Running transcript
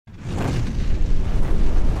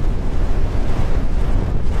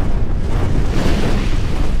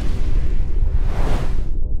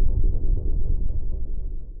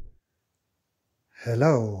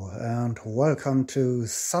Hello and welcome to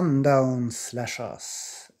Sundown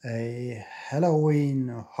Slashers, a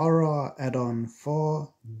Halloween horror add-on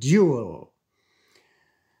for Duel.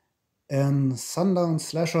 In Sundown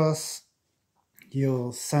Slashers,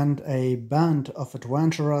 you send a band of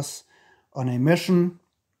adventurers on a mission,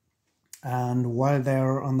 and while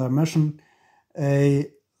they're on their mission, a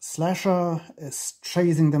slasher is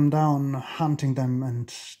chasing them down, hunting them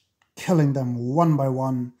and killing them one by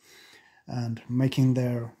one, and making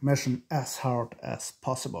their mission as hard as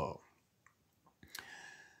possible.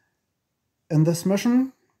 In this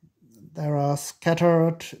mission, there are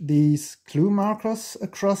scattered these clue markers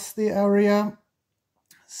across the area,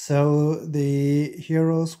 so the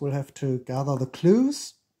heroes will have to gather the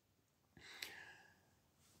clues.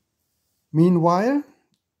 Meanwhile,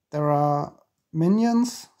 there are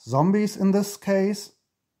minions, zombies in this case,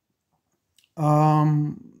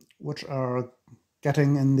 which are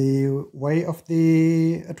getting in the way of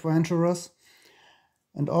the adventurers.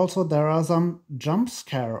 And also there are some jump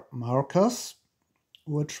scare markers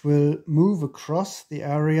which will move across the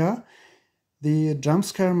area. The jump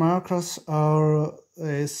scare markers are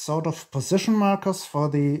a sort of position markers for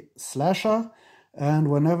the slasher, and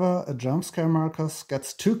whenever a jump scare marker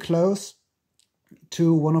gets too close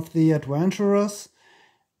to one of the adventurers,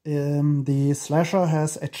 the slasher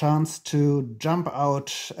has a chance to jump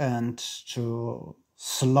out and to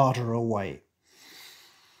slaughter away.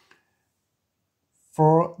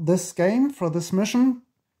 For this game, for this mission,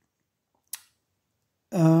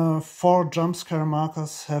 4 jump scare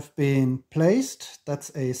markers have been placed. That's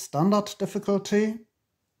a standard difficulty.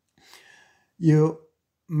 You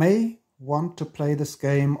may want to play this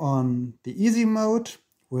game on the easy mode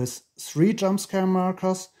with 3 jump scare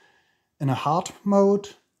markers, in a hard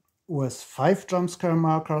mode with 5 jump scare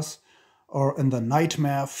markers, or in the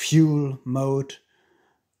nightmare fuel mode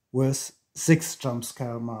with 6 jump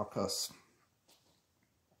scare markers.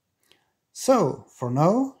 So, for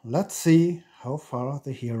now, let's see how far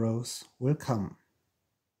the heroes will come.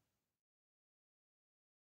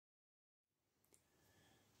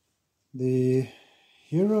 The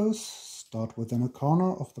heroes start within a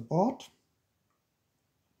corner of the board.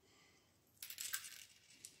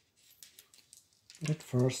 At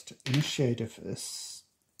first, initiative is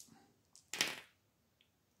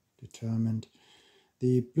determined.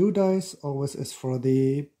 The blue dice always is for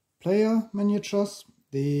the player miniatures.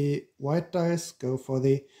 The white dice go for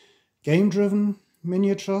the game-driven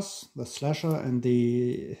miniatures, the slasher and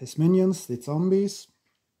his minions, the zombies.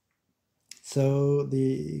 So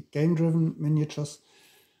the game-driven miniatures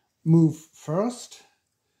move first.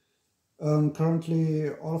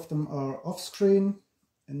 Currently all of them are off-screen.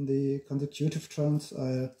 In the consecutive turns,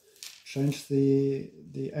 I change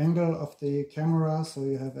the angle of the camera so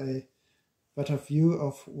you have a better view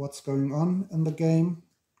of what's going on in the game.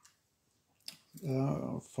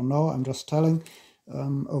 For now, I'm just telling.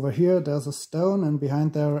 Over here, there's a stone, and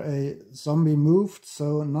behind there, a zombie moved.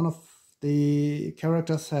 So none of the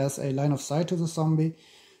characters has a line of sight to the zombie.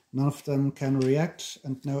 None of them can react.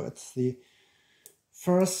 And now it's the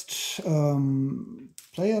first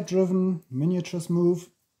player-driven miniatures move.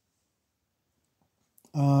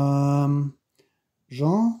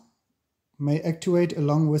 Jeanne may activate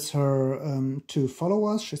along with her 2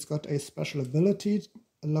 followers. She's got a special ability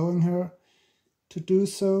allowing her to do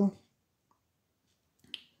so.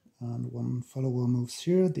 And 1 follower moves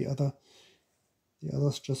here, the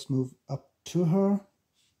others just move up to her.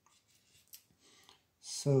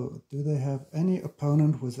 So, do they have any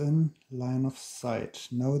opponent within line of sight?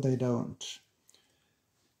 No, they don't.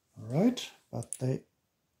 Alright, but they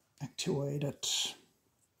activate it.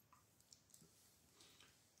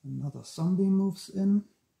 Another zombie moves in,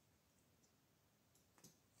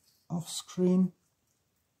 off screen.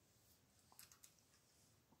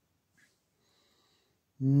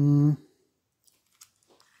 The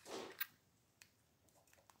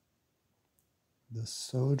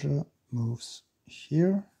soldier moves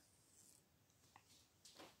here.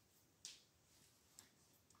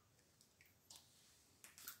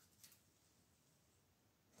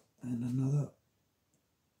 And another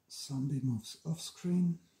zombie moves off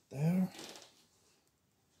screen there.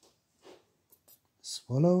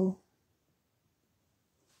 Swallow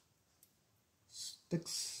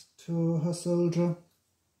sticks to her soldier.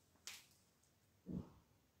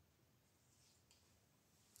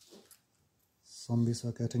 Zombies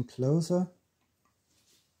are getting closer.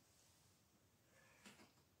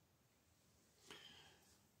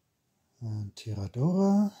 And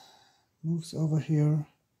Tiradora moves over here.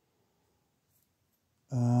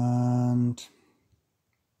 And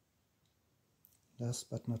last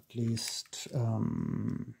but not least,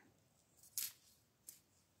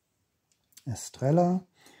 Estrella.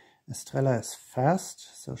 Estrella is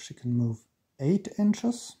fast, so she can move 8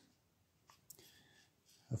 inches.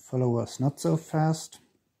 Her follower is not so fast,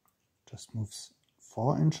 just moves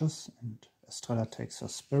 4 inches, and Estrella takes her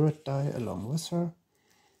spirit die along with her.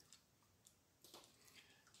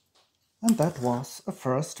 And that was a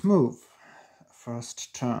first move, a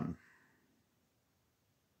first turn.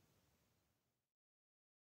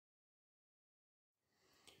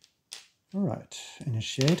 Alright,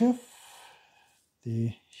 initiative.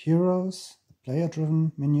 The heroes, the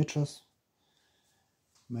player-driven miniatures,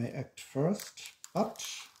 may act first, but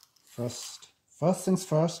first things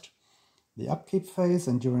first, the upkeep phase,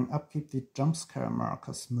 and during upkeep the jump scare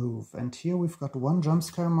markers move. And here we've got one jump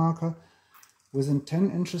scare marker within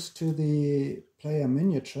 10 inches to the player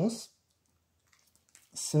miniatures,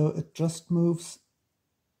 so it just moves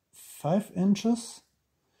 5 inches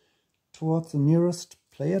towards the nearest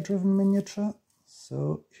player-driven miniature,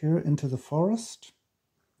 so here into the forest.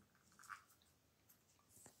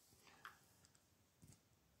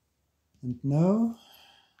 And now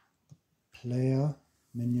the player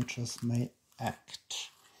miniatures may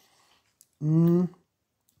act.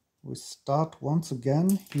 We start once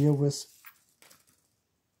again here with,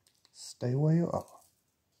 stay where you are.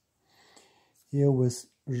 Here with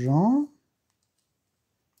Jeanne.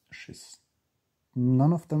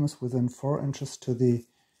 None of them is within 4 inches to the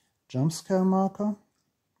jump scare marker.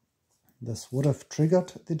 This would have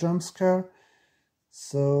triggered the jump scare,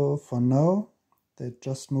 so for now they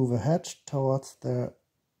just move ahead towards their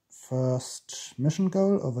first mission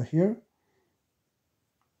goal over here.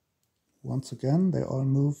 Once again, they all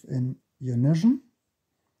move in unison,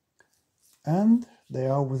 and they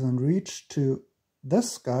are within reach to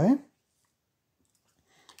this guy.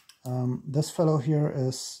 This fellow here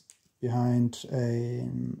is behind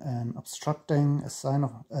an obstructing,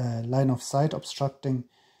 line of sight obstructing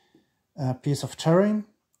piece of terrain,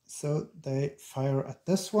 so they fire at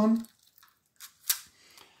this one.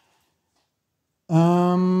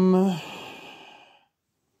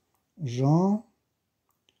 Jeanne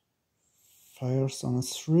fires on a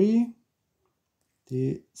 3.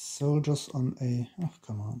 The soldiers on a,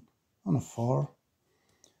 on a 4.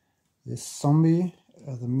 This zombie,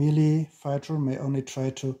 the melee fighter, may only try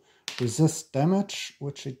to resist damage,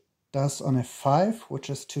 which it does on a 5, which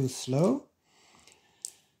is too slow.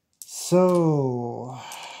 So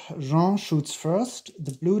Jeanne shoots first.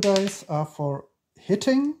 The blue dice are for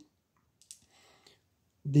hitting.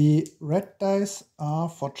 The red dice are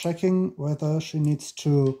for checking whether she needs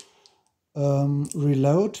to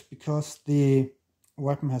reload because the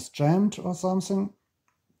weapon has jammed or something.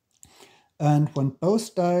 And when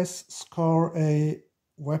both dice score a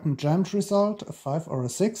weapon jammed result, a 5 or a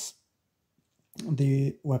 6,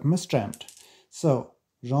 the weapon is jammed. So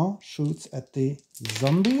Jeanne shoots at the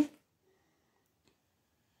zombie.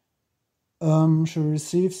 She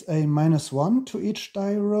receives a -1 to each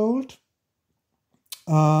die rolled.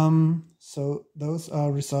 So those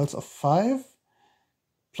are results of 5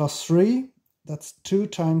 plus 3. That's 2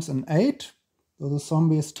 times an 8. So the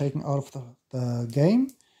zombie is taken out of the game.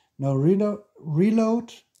 No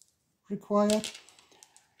reload required.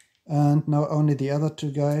 And now only the other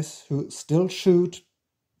 2 guys who still shoot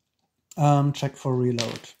check for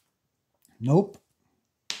reload. Nope.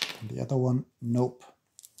 And the other one, nope.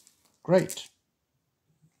 Great.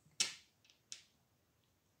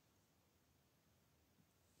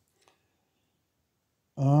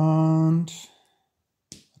 And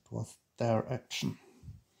that was their action.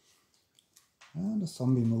 And the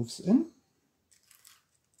zombie moves in.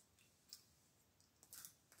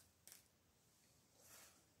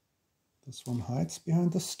 This one hides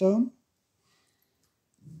behind the stone.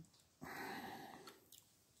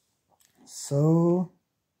 So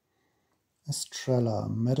Estrella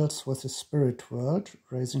meddles with the spirit world,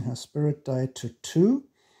 raising her spirit die to 2.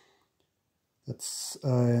 That's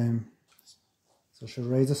so she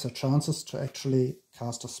raises her chances to actually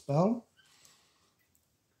cast a spell.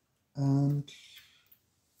 And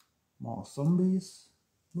more zombies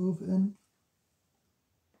move in.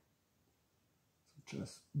 So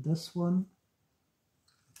just this one.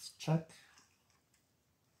 Let's check.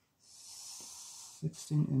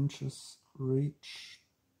 16 inches reach.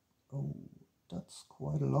 Oh, that's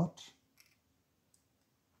quite a lot.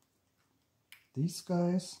 These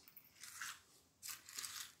guys.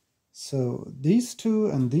 So these 2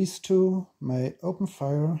 and these 2 may open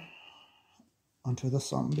fire onto the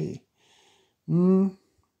zombie. Once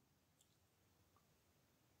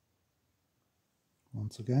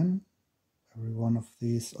again, every one of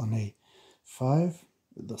these on a 5.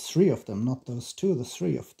 The 3 of them, not those 2, the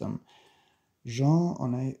 3 of them. Jeanne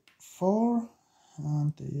on a 4,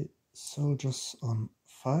 and the soldiers on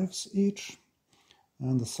 5s each.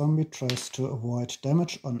 And the zombie tries to avoid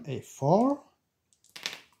damage on a 4.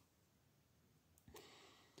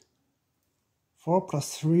 4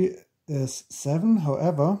 plus 3 is 7.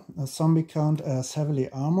 However, a zombie count as heavily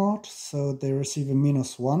armored, so they receive a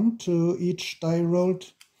 -1 to each die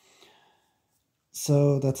rolled.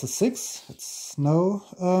 So that's a 6. It's no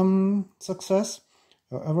success.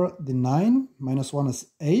 However, the 9 -1 is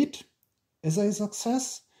 8 is a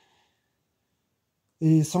success.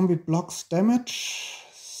 The zombie blocks damage,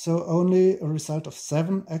 so only a result of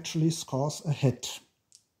 7 actually scores a hit.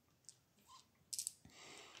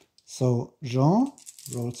 So Jeanne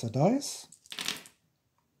rolls her dice.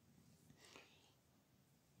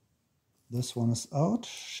 This one is out.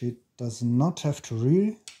 She does not have to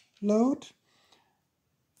reload.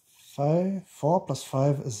 4 plus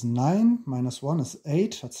 5 is 9, -1 is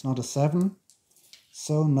 8, that's not a 7,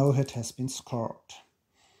 so no hit has been scored.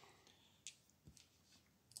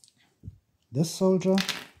 This soldier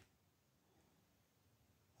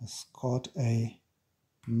has scored a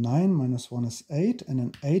 9, -1 is 8, and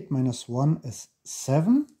an 8 -1 is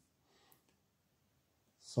 7.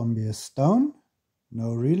 Zombie is down,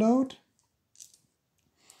 no reload.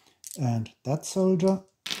 And that soldier,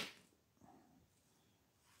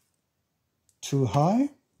 too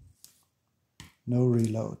high, no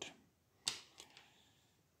reload.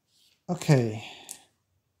 Okay,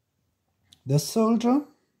 this soldier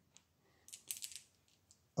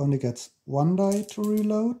only gets 1 die to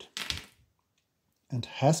reload and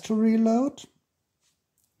has to reload.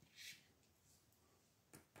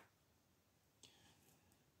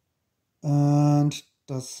 And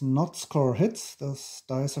does not score hits. Those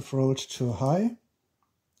dice have rolled too high.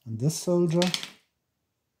 And this soldier,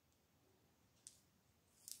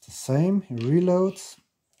 the same, he reloads,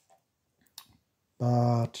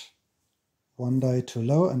 but 1 die too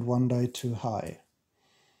low and 1 die too high.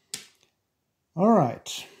 All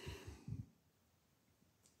right.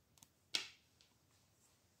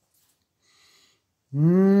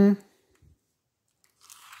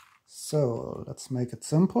 So let's make it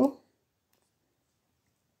simple.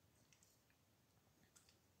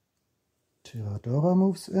 Tiradora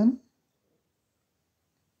moves in,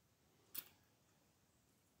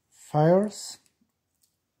 fires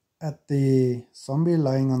at the zombie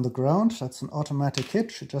lying on the ground. That's an automatic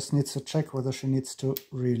hit. She just needs to check whether she needs to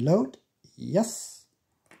reload. Yes.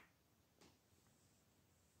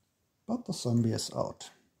 But the zombie is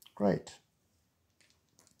out. Great.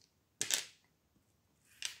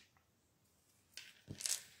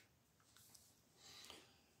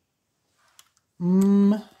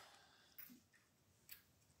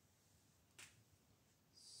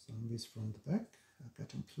 Zombies from the back are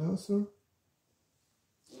getting closer.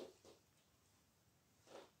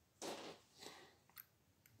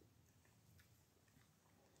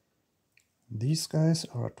 These guys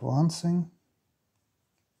are advancing.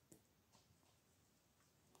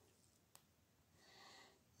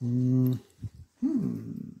 Is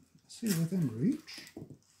he within reach?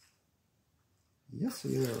 Yes,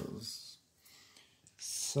 he is.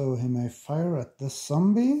 So he may fire at this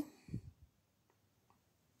zombie.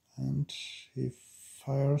 And he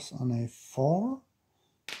fires on a 4.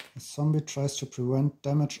 The zombie tries to prevent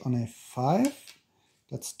damage on a 5.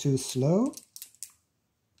 That's too slow.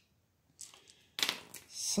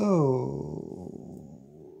 So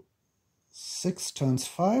 6 turns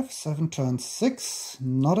 5, 7 turns 6.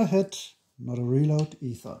 Not a hit, not a reload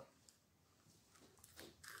either.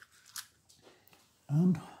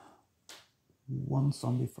 And 1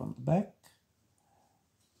 zombie from the back.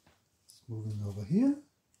 It's moving over here.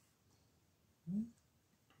 2,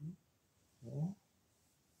 4,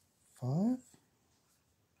 5.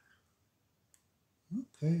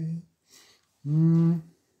 Okay.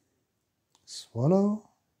 Swallow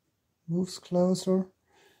moves closer.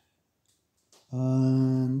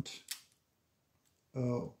 And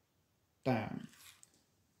oh, damn.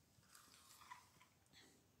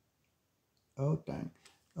 Oh, dang.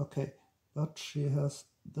 Okay, but she has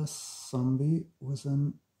this zombie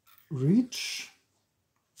within reach.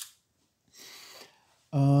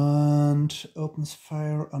 And opens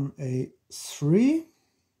fire on a 3.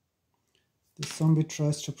 The zombie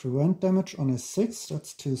tries to prevent damage on a 6.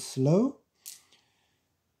 That's too slow.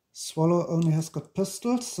 Swallow only has got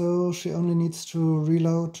pistols, so she only needs to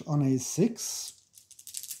reload on a 6.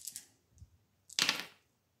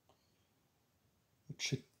 But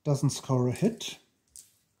she doesn't score a hit.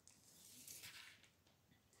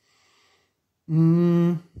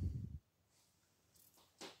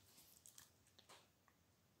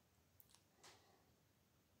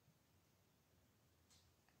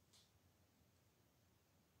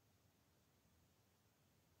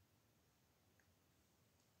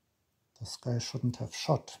 This guy shouldn't have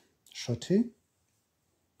shot, should he?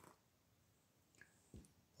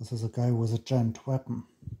 This is a guy with a giant weapon.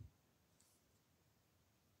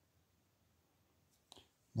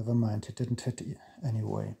 Never mind, he didn't hit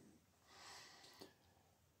anyway.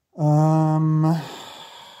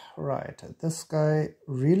 Right, this guy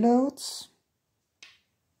reloads.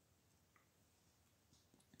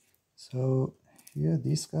 So here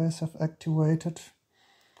these guys have activated.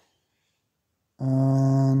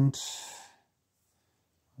 And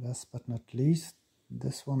last but not least,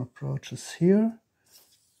 this one approaches here.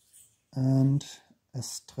 And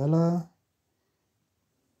Estrella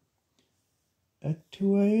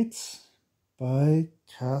activates by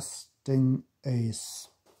casting a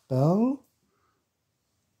spell.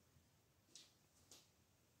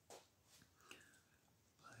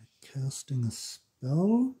 Casting a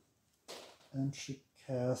spell, and she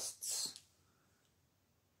casts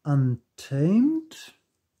Untamed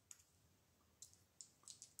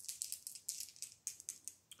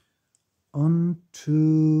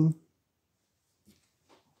onto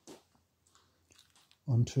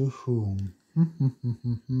whom?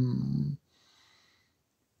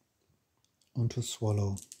 Onto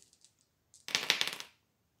Swallow.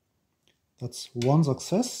 That's 1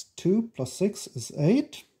 success. 2 plus 6 is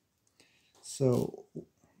 8. So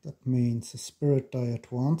that means the spirit die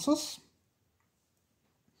advances.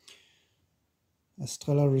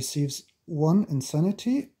 Estrella receives 1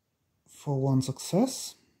 insanity for 1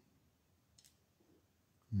 success.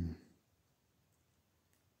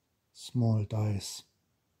 Small dice.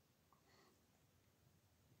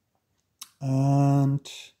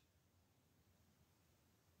 And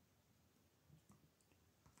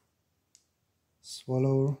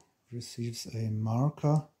Swallow receives a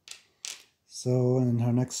marker. So in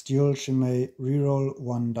her next duel she may reroll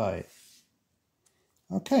 1 die.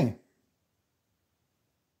 Okay.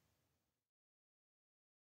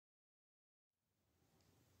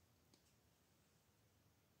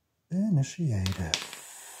 Initiative.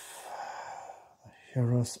 The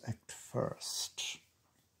heroes act first.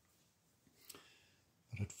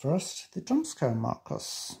 But at first, the jumpscare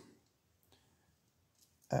markers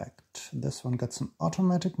act. This one gets an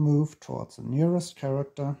automatic move towards the nearest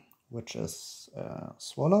character, which is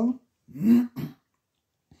Swallow. And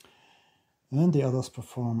the others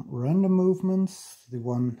perform random movements. The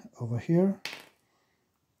one over here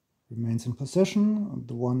remains in position.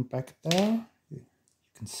 The one back there, you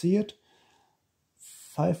can see it,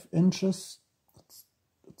 5 inches.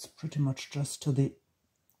 It's pretty much just to the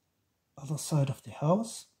other side of the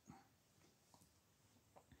house.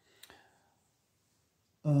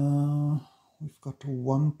 We've got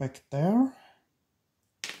one back there,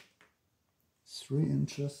 3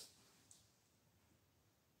 inches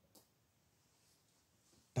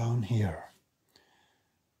down here.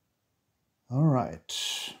 All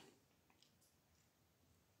right.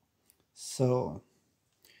 So,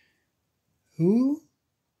 who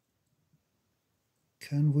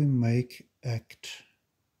can we make act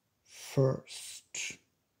first?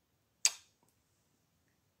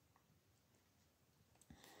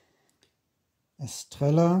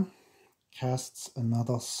 Estrella casts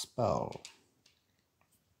another spell.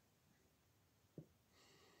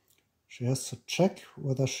 She has to check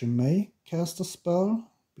whether she may cast a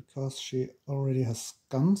spell, because she already has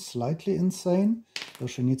gone slightly insane, so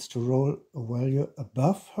she needs to roll a value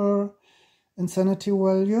above her insanity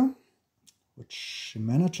value, which she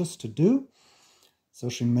manages to do. So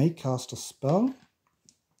she may cast a spell,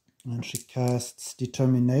 and she casts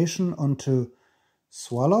Determination onto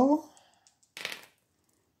Swallow.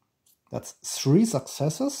 That's 3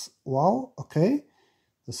 successes. Wow, okay.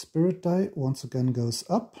 The spirit die once again goes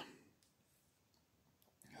up.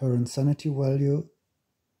 Her insanity value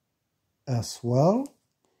as well.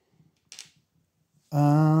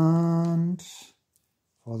 And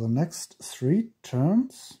for the next 3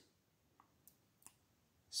 turns,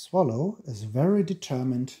 Swallow is very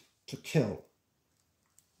determined to kill.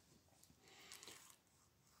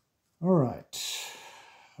 Alright,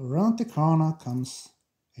 around the corner comes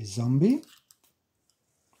a zombie,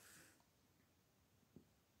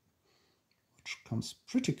 which comes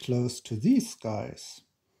pretty close to these guys.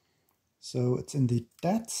 So it's in the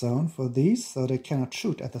dead zone for these, so they cannot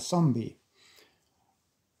shoot at the zombie.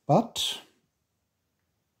 But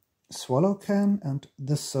Swallow can, and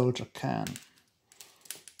this soldier can.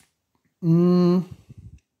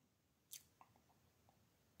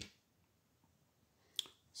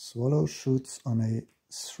 Swallow shoots on a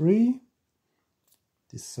 3.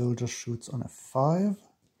 The soldier shoots on a 5.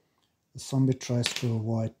 The zombie tries to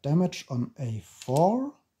avoid damage on a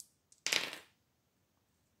 4.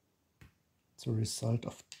 It's a result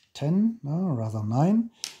of 10, no, rather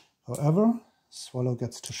 9. However, Swallow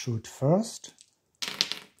gets to shoot first.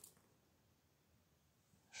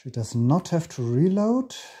 She does not have to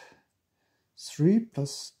reload. 3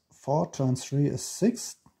 plus 4 turns 3 is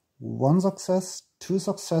 6. 1 success, 2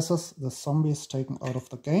 successes. The zombie is taken out of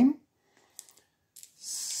the game.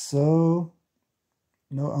 So,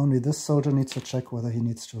 no, only this soldier needs to check whether he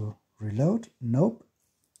needs to reload. Nope.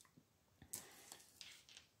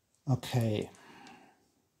 Okay.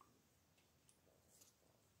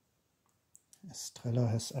 Estrella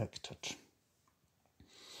has acted.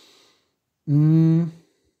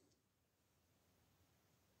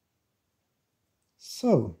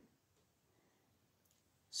 So,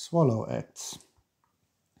 Swallow acts.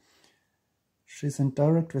 She's in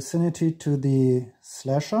direct vicinity to the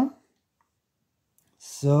slasher.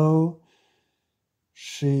 So,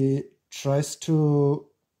 she tries to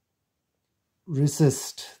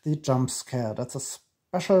resist the jump scare. That's a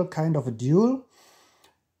special kind of a duel.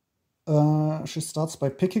 She starts by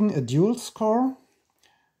picking a duel score.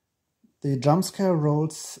 The jump scare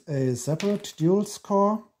rolls a separate duel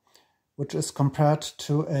score, which is compared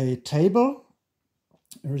to a table.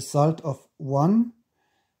 A result of 1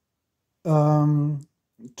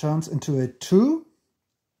 turns into a 2.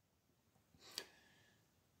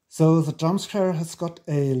 So the jump scare has got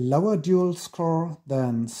a lower duel score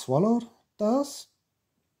than Swallow does.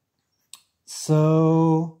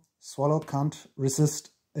 So Swallow can't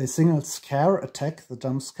resist a single scare attack the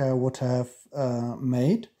jump scare would have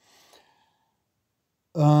made.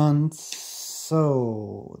 And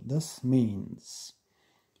so this means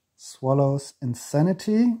Swallow's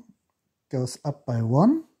insanity goes up by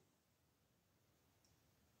 1.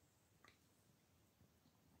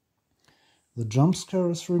 The jump scare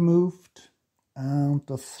is removed and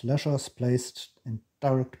the slasher is placed in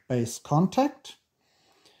direct base contact.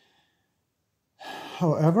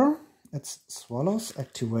 However, it's Swallow's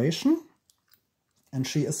activation and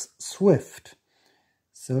she is swift.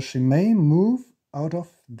 So she may move out of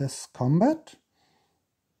this combat.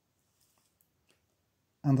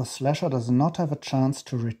 And the slasher does not have a chance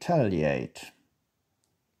to retaliate.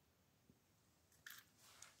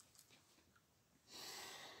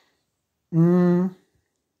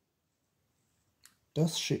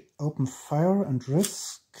 Does she open fire and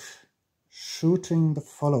risk shooting the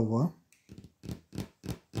follower?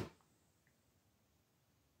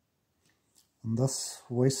 And thus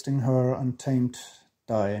wasting her untamed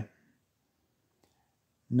die?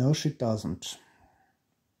 No, she doesn't.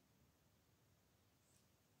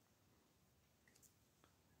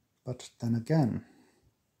 But then again,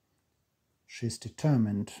 she's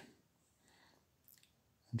determined.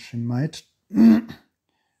 And she might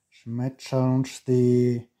challenge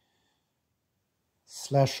the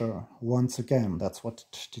slasher once again. That's what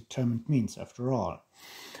determined means after all.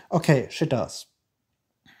 Okay, she does.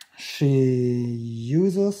 She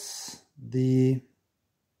uses the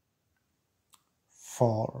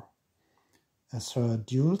 4 as her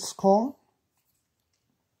duel score.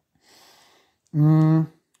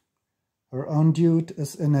 Her own dude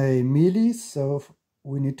is in a melee, so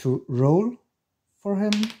we need to roll for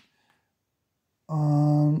him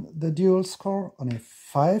on the duel score. On a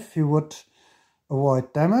 5 he would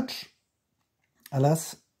avoid damage,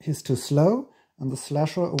 unless he's too slow, and the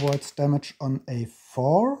slasher avoids damage on a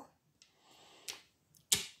 4.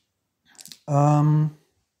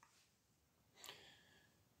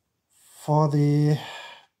 For the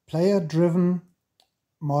player-driven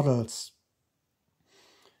models,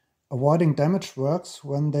 avoiding damage works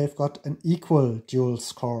when they've got an equal duel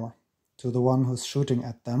score to the one who's shooting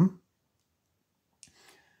at them,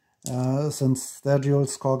 since their duel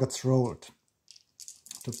score gets rolled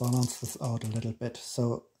to balance this out a little bit.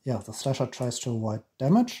 So yeah, the slasher tries to avoid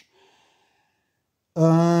damage.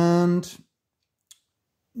 And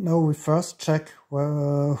now we first check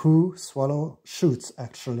who Swallow shoots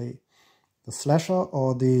actually. The slasher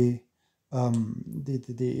or the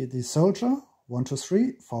soldier. 1, 2,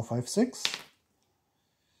 3, 4, 5, 6.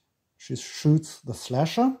 She shoots the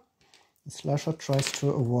slasher. The slasher tries to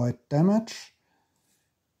avoid damage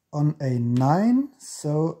on a 9,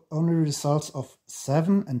 so only results of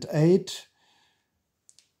 7 and 8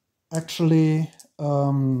 actually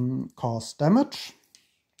cause damage.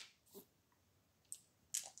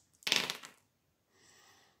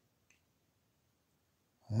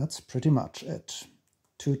 That's pretty much it.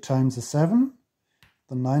 2 times a 7.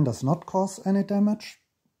 The 9 does not cause any damage,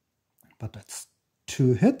 but that's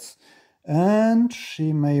 2 hits. And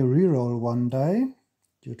she may reroll 1 die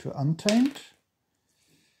due to Untamed.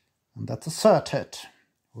 And that's a 3rd hit.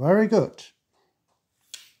 Very good.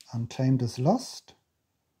 Untamed is lost.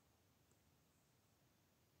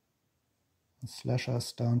 The slasher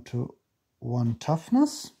is down to 1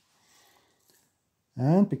 toughness.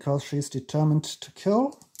 And because she's determined to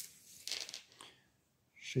kill,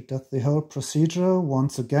 she does the whole procedure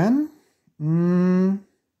once again.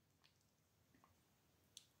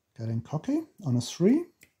 Getting cocky on a 3.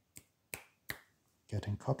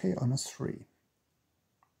 Getting cocky on a 3.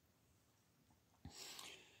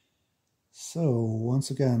 So,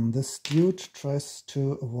 once again, this dude tries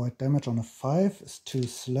to avoid damage on a 5, is too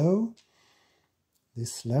slow. The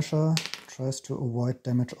slasher tries to avoid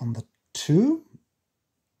damage on the 2.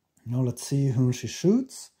 Now let's see whom she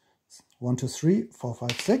shoots. 1, 2, 3, 4,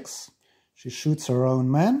 5, 6. She shoots her own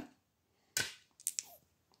man.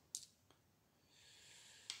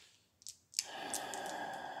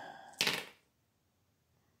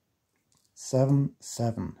 7,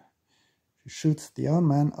 7. She shoots the own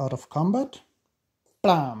man out of combat.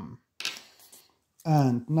 Blam!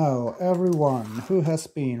 And now everyone who has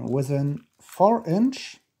been within 4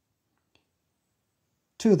 inch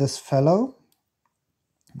to this fellow,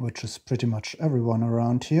 which is pretty much everyone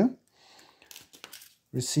around here,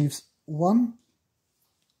 receives 1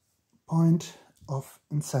 point of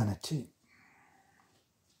insanity.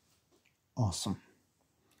 Awesome.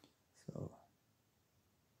 So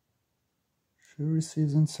she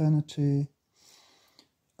receives insanity.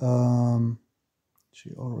 She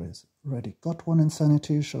already got 1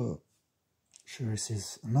 insanity, so she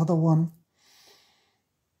receives another 1.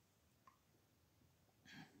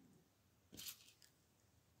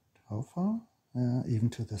 How far? Even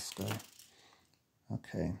to this guy.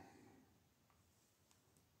 Okay.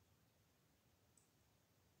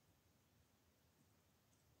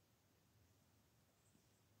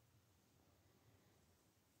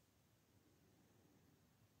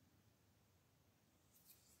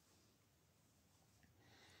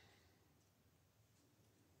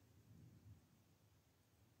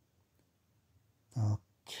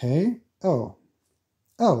 Okay. Oh.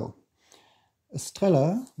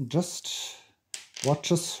 Estrella just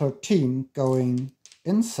watches her team going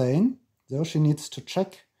insane, so she needs to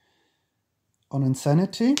check on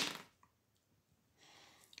insanity.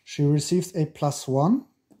 She receives a +1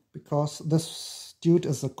 because this dude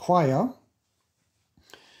is a choir.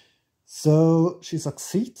 So she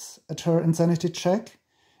succeeds at her insanity check.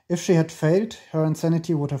 If she had failed, her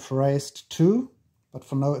insanity would have raised 2, but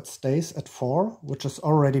for now it stays at 4, which is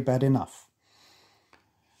already bad enough.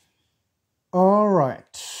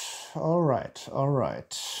 Alright.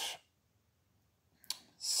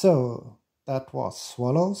 So that was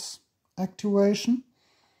Swallow's activation.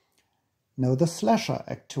 Now the slasher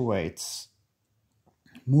activates,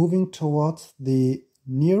 moving towards the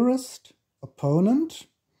nearest opponent.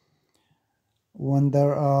 When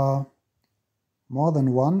there are more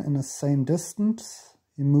than 1 in the same distance,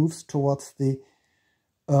 he moves towards the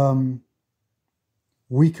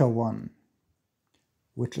weaker one,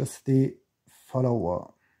 which is the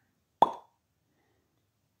follower.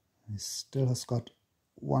 He still has got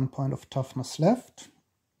 1 point of toughness left.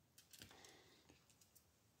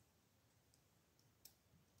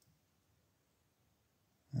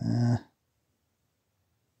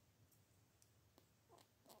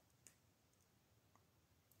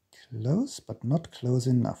 Close, but not close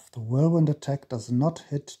enough. The Whirlwind attack does not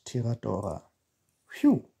hit Tiradora.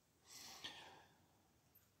 Phew!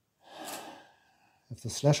 If the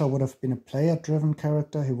slasher would have been a player-driven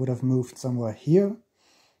character, he would have moved somewhere here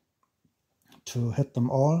to hit them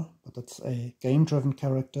all, but it's a game-driven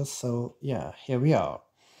character, so yeah, here we are.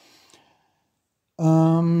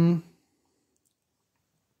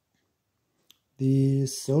 The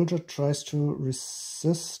soldier tries to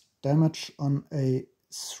resist damage on a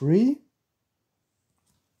 3.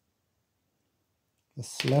 The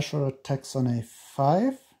slasher attacks on a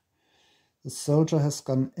 5. The soldier has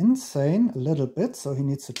gone insane a little bit, so he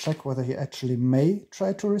needs to check whether he actually may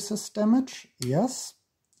try to resist damage. Yes.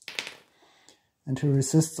 And he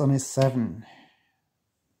resists on a 7.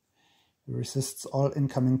 He resists all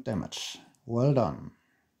incoming damage. Well done.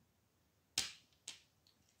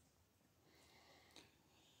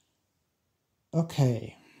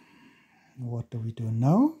 Okay. What do we do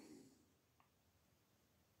now?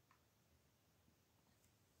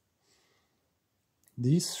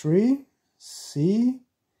 These 3 see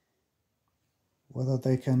whether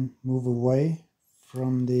they can move away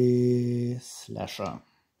from the slasher.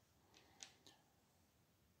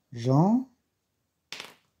 Jeanne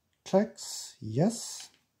checks, yes,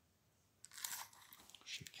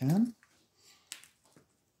 she can.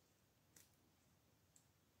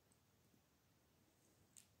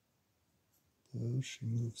 So she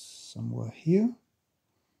moves somewhere here.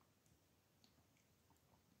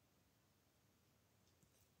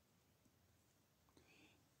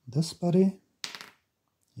 this body.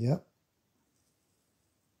 Yep.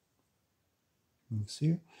 Moves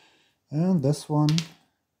here. And this one.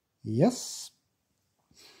 Yes.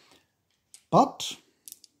 But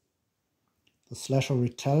the slasher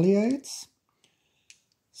retaliates.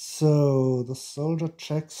 So the soldier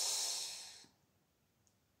checks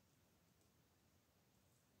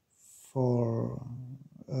for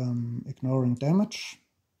ignoring damage.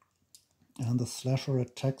 And the slasher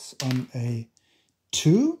attacks on a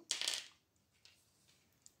 2.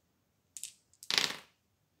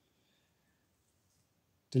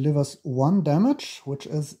 Delivers 1 damage, which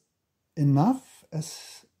is enough,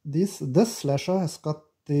 as this slasher has got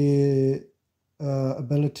the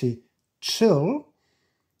ability Chill,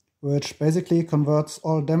 which basically converts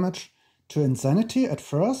all damage to insanity at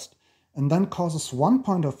first, and then causes 1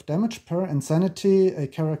 point of damage per insanity a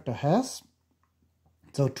character has.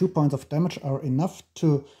 So 2 points of damage are enough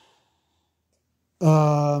to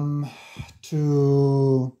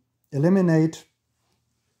eliminate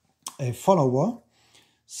a follower.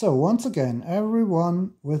 So once again,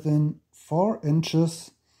 everyone within 4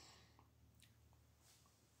 inches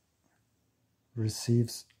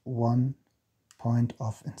receives 1 point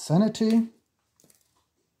of insanity.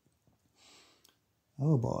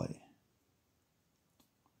 Oh boy.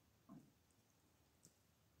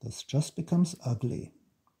 This just becomes ugly.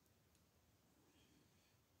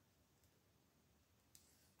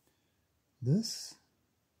 This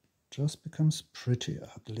just becomes pretty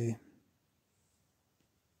ugly.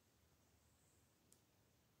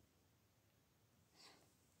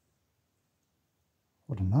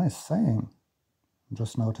 What a nice saying. I'm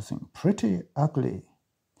just noticing. Pretty ugly.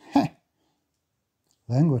 Heh.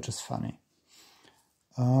 Language is funny.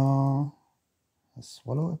 I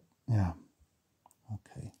swallow it? Yeah.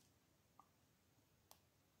 Okay.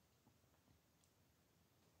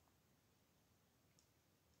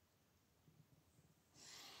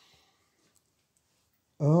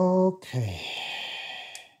 Okay.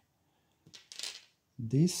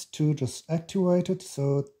 These two just activated,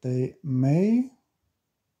 so they may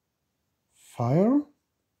fire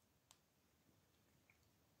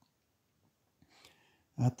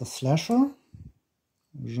at the slasher.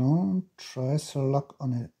 Jeanne tries her luck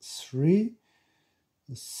on a 3.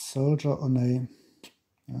 The soldier on a,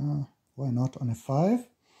 why not, on a 5.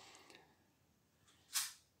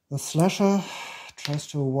 The slasher tries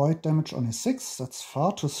to avoid damage on a 6. That's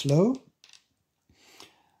far too slow.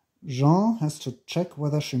 Jeanne has to check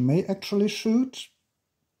whether she may actually shoot.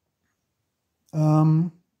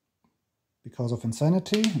 Because of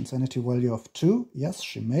insanity value of 2. Yes,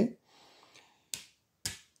 she may.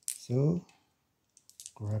 So,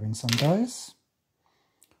 grabbing some dice.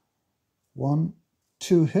 1,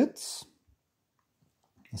 2 hits.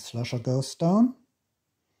 The slasher goes down.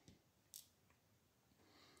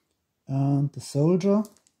 And the soldier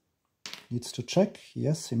needs to check.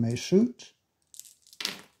 Yes, he may shoot.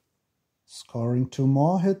 Scoring 2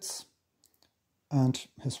 more hits. And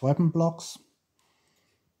his weapon blocks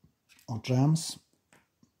or jams.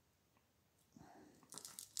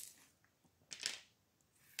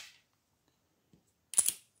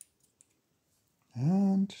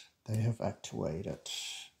 And they have activated.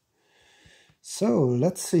 So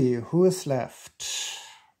let's see who is left.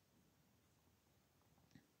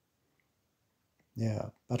 Yeah,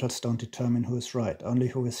 battles don't determine who is right, only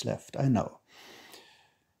who is left, I know.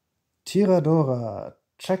 Tiradora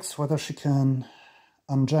checks whether she can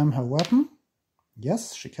unjam her weapon.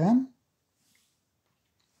 Yes, she can.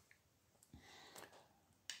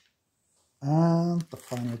 And the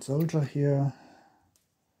final soldier here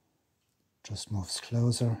just moves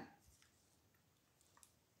closer.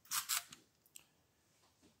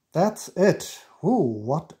 That's it. Ooh,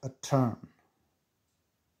 what a turn.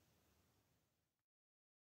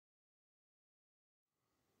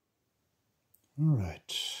 All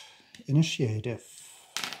right, initiative.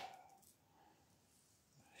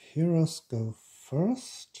 Heroes go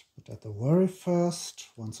first, but at the very first,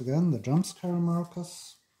 once again, the jump scare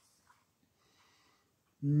markers.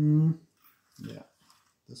 Yeah,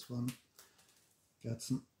 this one gets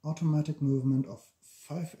an automatic movement of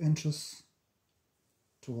 5 inches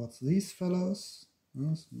towards these fellows.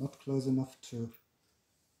 It's not close enough to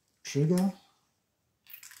trigger.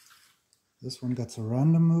 This one gets a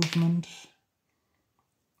random movement.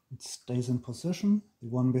 It stays in position. The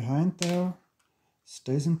one behind there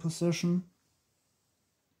stays in position.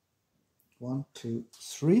 1, 2,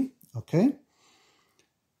 3. Okay.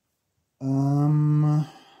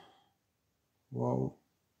 Wow.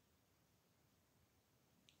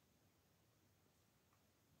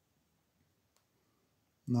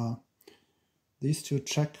 No. These two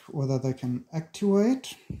check whether they can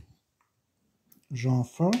activate. Jeanne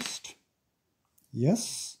first.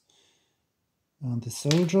 Yes. And the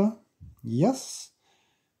soldier. Yes.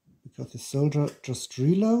 Because the soldier just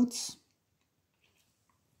reloads.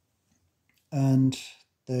 And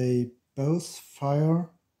they both fire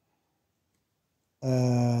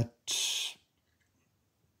at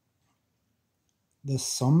the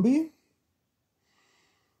zombie.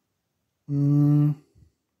 Jeanne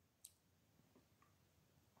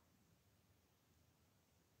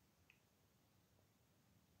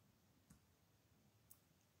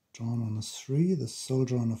on a 3, the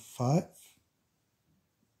soldier on a 5.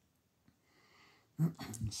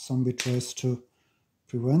 The zombie tries to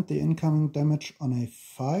prevent the incoming damage on a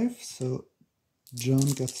 5, so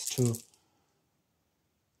Jeanne gets to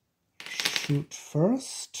shoot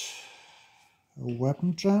first. Her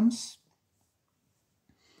weapon jams.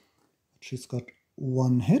 She's got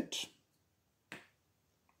 1 hit.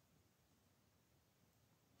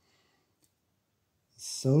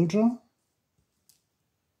 Soldier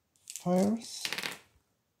fires.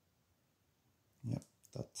 Yep,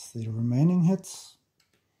 that's the remaining hits.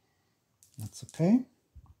 That's okay.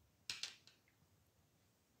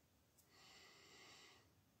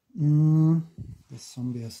 The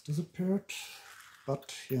zombie has disappeared,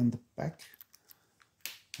 but here in the back,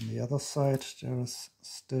 on the other side, there is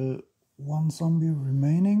still 1 zombie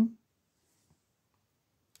remaining.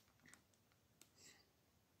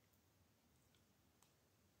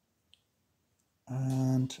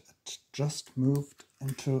 And it just moved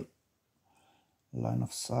into line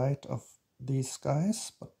of sight of these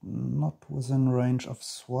guys, but not within range of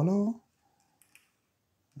Swallow.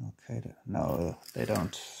 Okay, no, they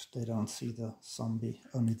don't see the zombie,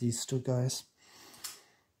 only these 2 guys.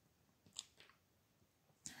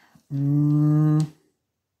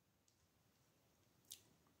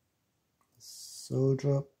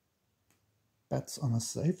 Soldier bets on a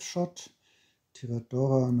safe shot.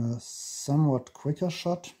 Tiradora on a somewhat quicker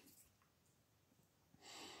shot.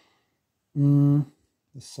 The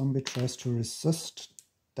zombie tries to resist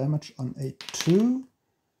damage on a 2,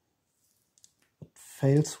 but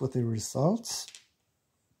fails with the results.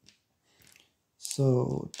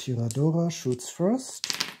 So Tiradora shoots first.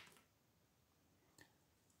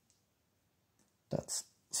 That's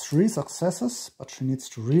 3 successes, but she needs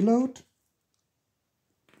to reload.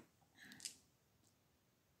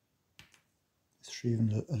 Is she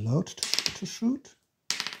even allowed to shoot?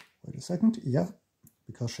 Wait a second. Yeah,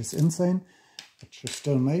 because she's insane, but she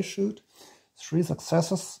still may shoot. 3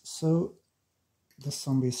 successes, so the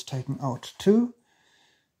zombie is taken out too.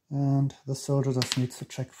 And the soldier just needs to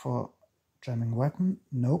check for jamming weapon.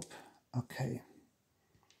 Nope. Okay.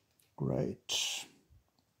 Great.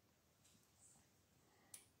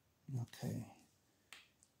 Okay.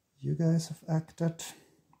 You guys have acted.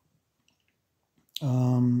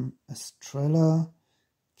 Estrella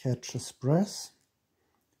catches breath,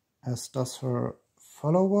 as does her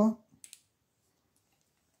follower.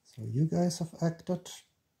 So you guys have acted.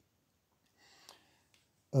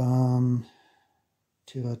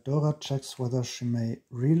 Tiradora checks whether she may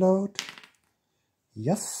reload.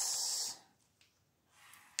 Yes.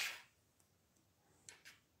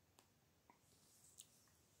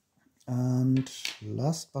 And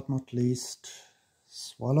last but not least,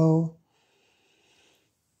 Swallow.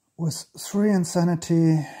 With 3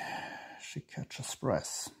 insanity, she catches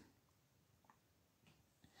breath.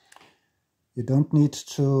 You don't need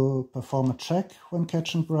to perform a check when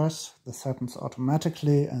catching breath. This happens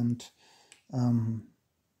automatically and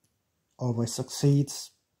always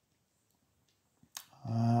succeeds.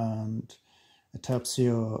 And it helps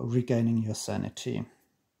you regaining your sanity.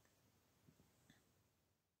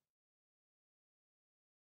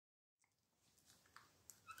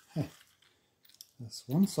 Hey, there's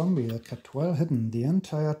 1 zombie that kept well hidden the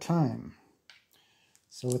entire time.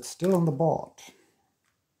 So it's still on the board.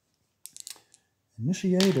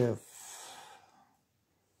 Initiative.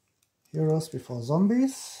 Heroes before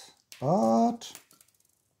zombies, but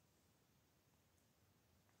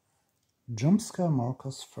jumpscare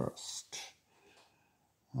markers first.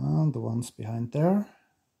 And the ones behind there.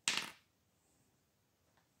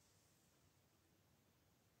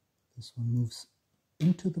 This one moves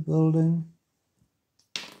into the building.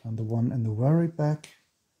 And the one in the very back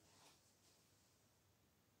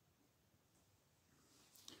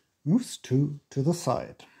moves 2 to the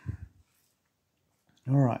side.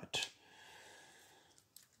 All right.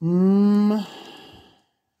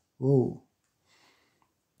 Whoa.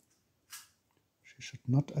 She should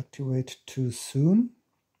not activate too soon.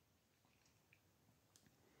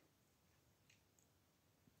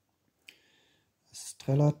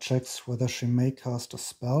 Estrella checks whether she may cast a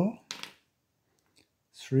spell.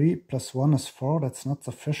 3 + 1 is 4, that's not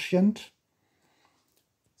sufficient.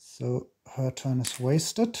 So her turn is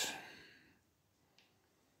wasted.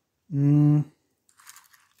 The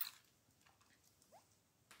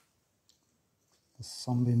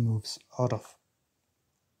zombie moves out of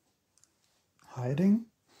hiding.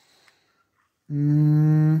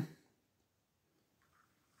 And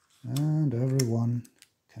everyone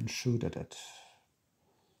can shoot at it.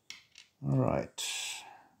 Alright.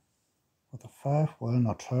 With a 5, well,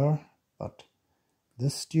 not her, but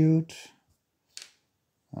this dude.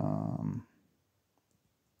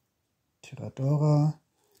 Tiradora.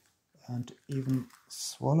 And even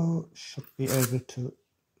Swallow should be able to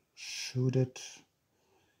shoot it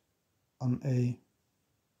on a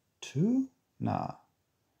 2? Nah.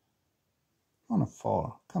 On a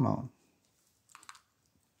 4. Come on.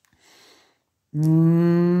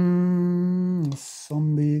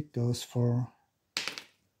 Zombie goes for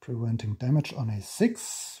preventing damage on a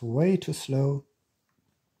 6. Way too slow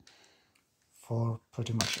for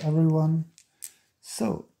pretty much everyone.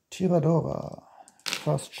 So, Tiradora.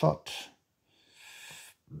 First shot.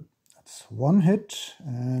 That's 1 hit,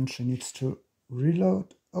 and she needs to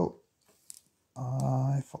reload. Oh,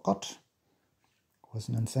 I forgot. With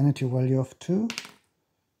an insanity value of 2.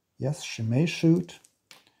 Yes, she may shoot.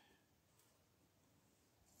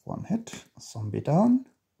 1 hit, zombie down.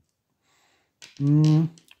 On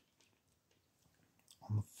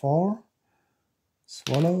 4,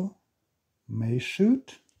 Swallow may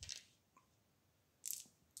shoot.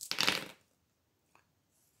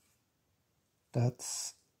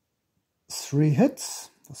 That's 3 hits.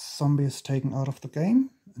 The zombie is taken out of the game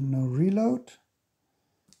and no reload.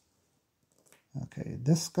 Okay,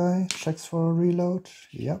 this guy checks for a reload.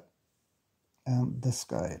 Yep. And this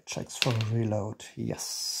guy checks for a reload.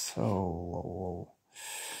 Yes. Oh.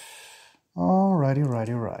 Alrighty,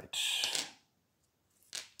 right.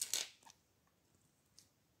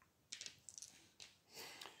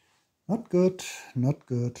 Not good, not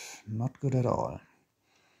good, not good at all.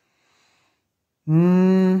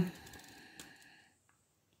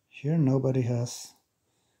 Here nobody has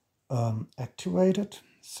activated,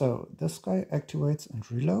 so this guy activates and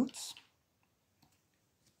reloads.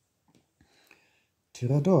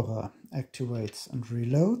 Tiradora activates and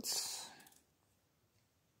reloads.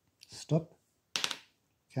 Stop.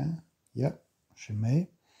 Okay, yeah, she may.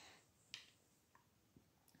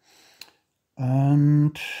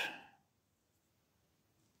 And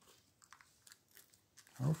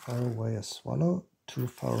how far away is Swallow? Too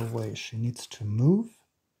far away. She needs to move.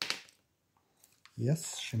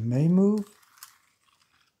 Yes, she may move.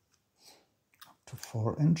 Up to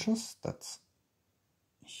 4 inches. That's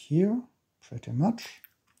here, pretty much.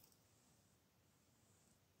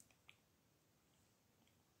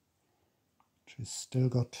 She's still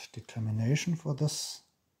got determination for this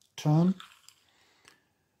turn.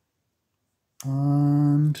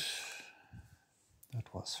 And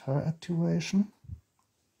that was her activation.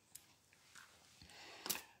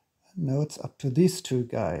 And now it's up to these 2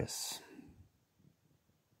 guys.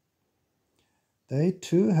 They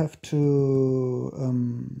too have to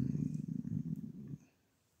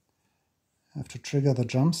trigger the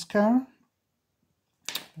jump scare.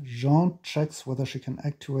 Jeanne checks whether she can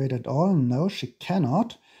activate it all. No, she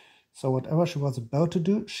cannot. So whatever she was about to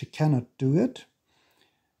do, she cannot do it.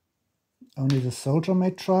 Only the soldier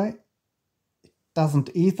may try. It doesn't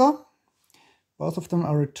either. Both of them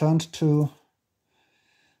are returned to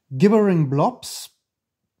gibbering blobs.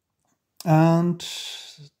 And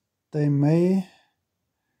they may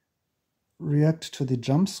react to the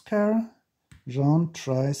jump scare. Jeanne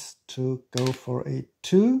tries to go for a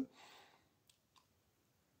 2.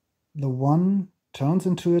 The 1 turns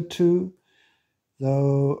into a 2,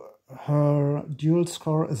 though her duel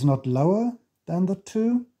score is not lower than the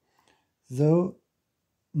 2, though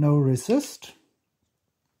no resist.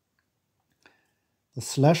 The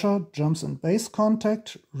slasher jumps in base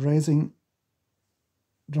contact, raising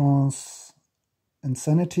Jeanne's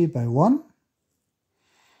insanity by 1.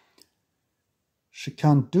 She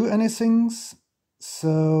can't do anything,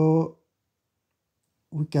 so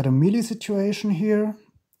we get a melee situation here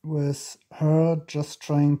with her just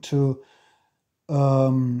trying to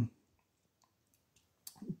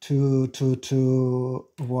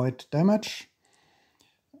avoid damage.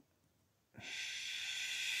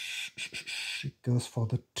 She goes for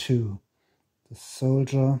the 2. The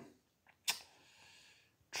soldier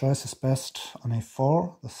tries his best on a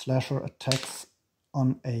 4. The slasher attacks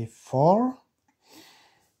on a 4.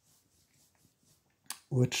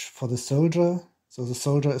 Which for the soldier, so the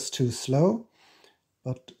soldier is too slow,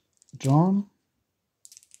 but Jeanne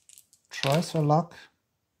tries her luck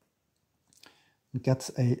and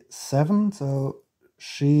gets a 7, so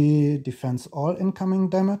she defends all incoming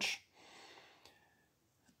damage.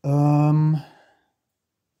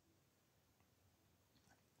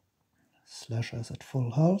 Slasher is at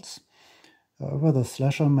full health. However, the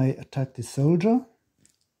Slasher may attack the soldier.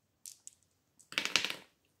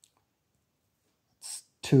 It's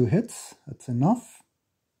 2 hits, that's enough.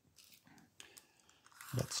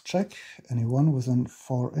 Let's check. Anyone within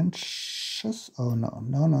 4 inches? Oh no,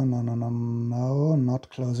 no, no, no, no, no, no, not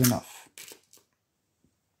close enough.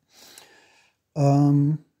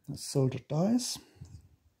 The soldier dies.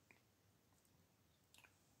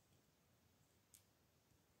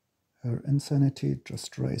 Her insanity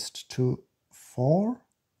just raised to 4.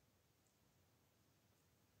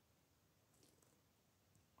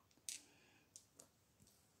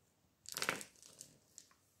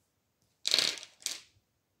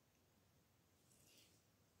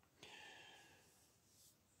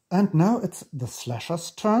 And now it's the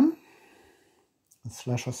Slasher's turn. The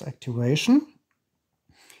Slasher's activation,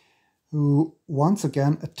 who once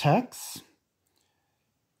again attacks.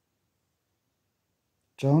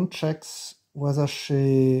 Joan checks whether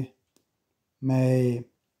she may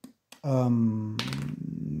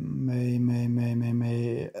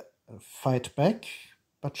fight back,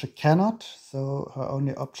 but she cannot. So her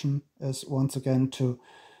only option is once again to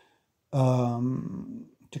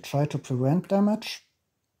try to prevent damage.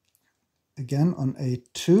 Again on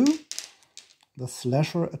A2, the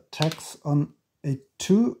Slasher attacks on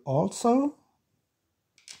A2 also.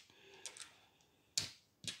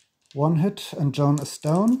 1 hit and Joan is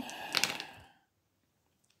down.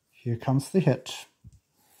 Here comes the hit.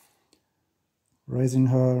 Raising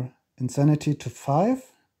her insanity to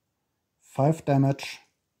 5. 5 damage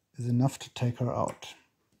is enough to take her out.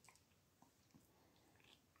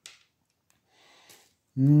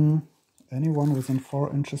 Anyone within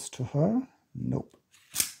 4 inches to her? Nope.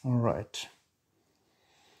 Alright.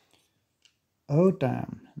 Oh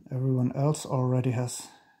damn, everyone else already has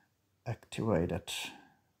activated.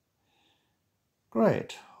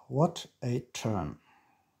 Great, what a turn.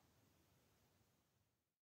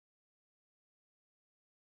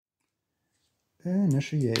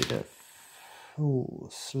 Initiative. Oh,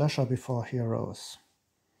 Slasher before heroes.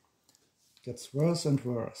 Gets worse and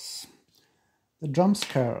worse. The jump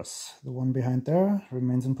scares. The one behind there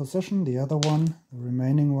remains in position. The other one, the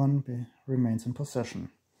remaining one, remains in position.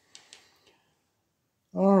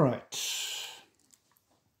 Alright.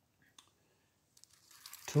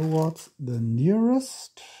 Towards the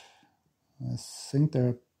nearest. I think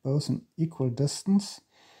they're both in equal distance.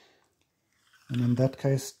 And in that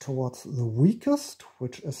case, towards the weakest,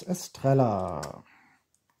 which is Estrella.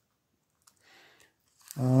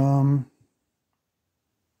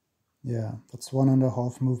 Yeah, that's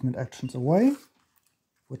 1.5 movement actions away,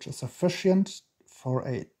 which is sufficient for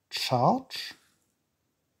a charge.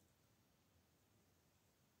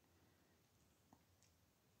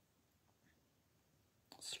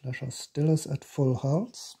 Slasher still is at full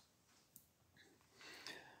health.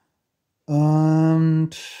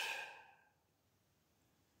 And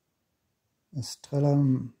Estrella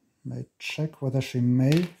may check whether she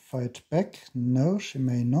may fight back. No, she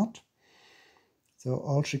may not. So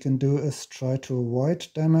all she can do is try to avoid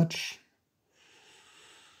damage.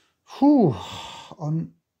 Whew,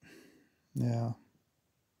 on a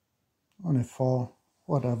 4,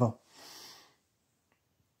 whatever.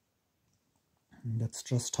 Let's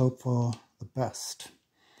just hope for the best.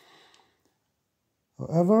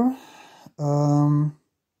 However,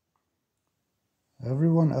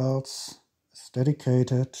 everyone else is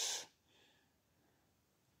dedicated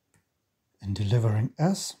in delivering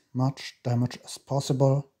as much damage as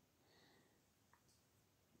possible,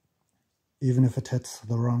 even if it hits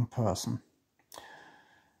the wrong person.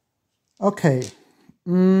 Okay.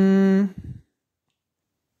 The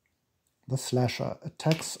Slasher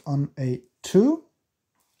attacks on A2.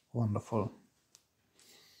 Wonderful.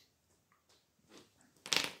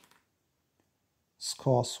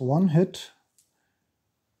 Scores 1 hit,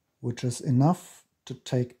 which is enough to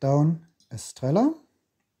take down Estrella.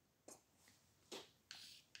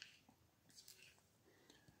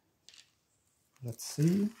 Let's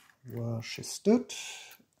see where she stood,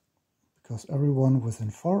 because everyone within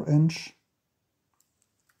 4 inch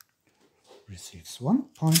receives 1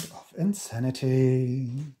 point of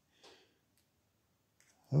insanity.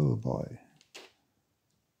 Oh boy.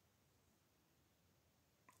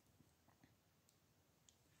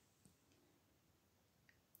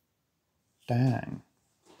 Dang.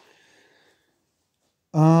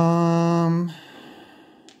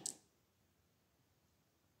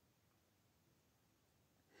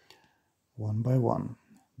 one by one.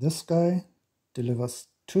 This guy delivers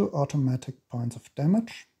 2 automatic points of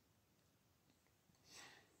damage.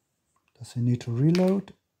 Does he need to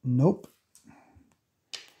reload? Nope.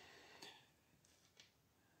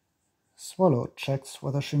 Swallow checks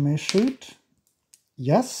whether she may shoot.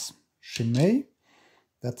 Yes, she may.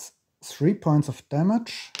 That's 3 points of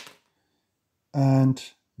damage and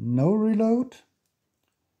no reload.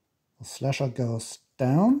 The slasher goes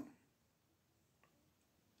down.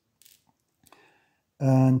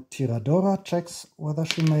 And Tiradora checks whether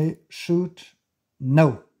she may shoot.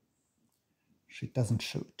 No, she doesn't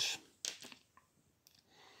shoot.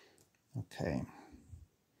 Okay.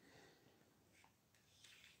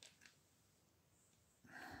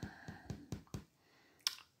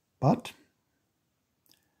 But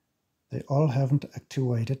they all haven't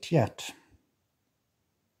activated yet.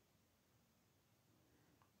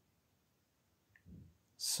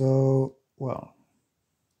 So, well,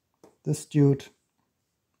 this dude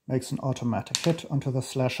makes an automatic hit onto the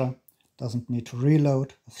slasher, doesn't need to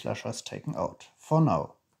reload, the slasher is taken out, for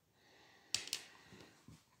now.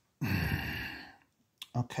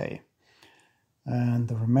 Okay, and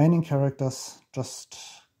the remaining characters just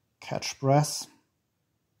catch breath.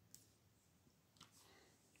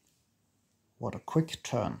 What a quick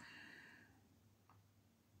turn.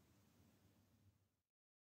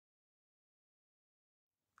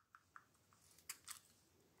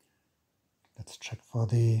 Let's check for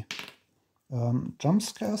the jump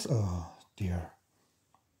scares. Oh dear.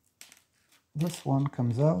 This one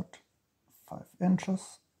comes out 5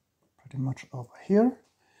 inches, pretty much over here.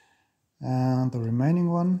 And the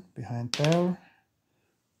remaining one behind there,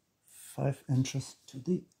 5 inches to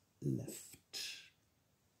the left.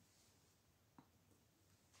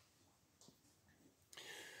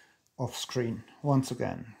 Off screen once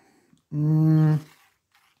again.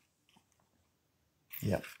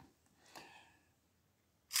 Yeah.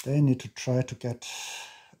 They need to try to get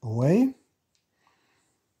away.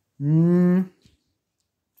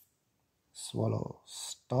 Swallow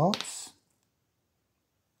starts.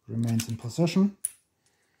 Remains in position.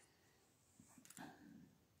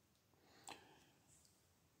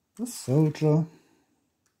 The soldier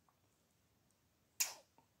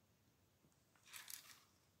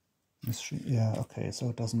is she? Yeah, okay, so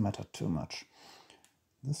it doesn't matter too much.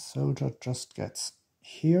 This soldier just gets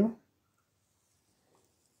here.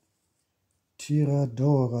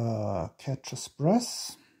 Tiradora catches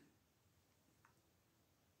breath.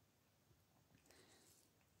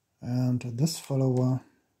 And this follower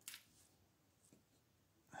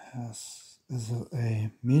is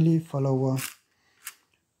a melee follower.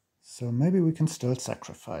 So maybe we can still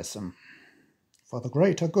sacrifice him. For the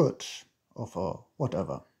greater good. Or for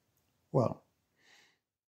whatever. Well.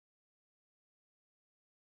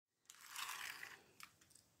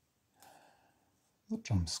 The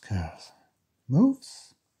jump scare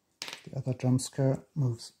moves. The other jump scare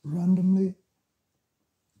moves randomly.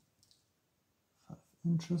 5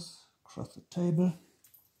 inches across the table.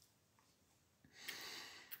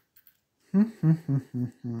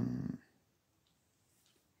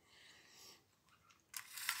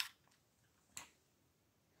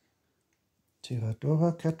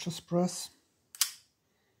 Tiradora catches breath.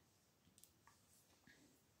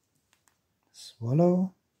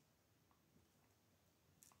 Swallow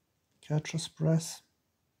catches breath.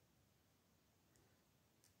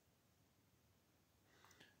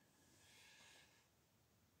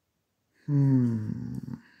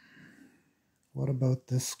 What about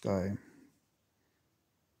this guy?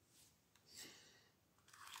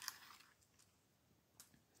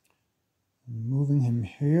 Moving him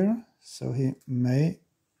here, so he maybe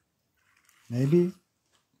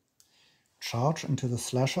charge into the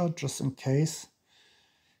slasher just in case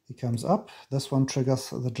he comes up. This one triggers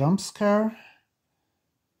the jump scare.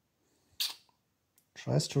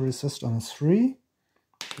 Tries to resist on a 3.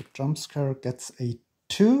 The jump scare gets a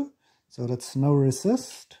 2, so that's no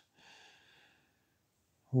resist.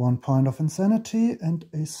 1 point of insanity and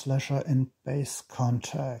a slasher in base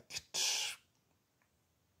contact.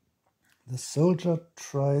 The soldier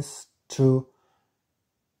tries to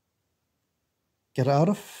get out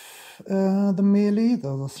of the melee,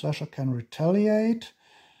 though the slasher can retaliate.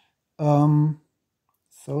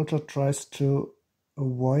 Soldier tries to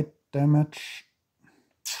avoid damage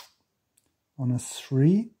on a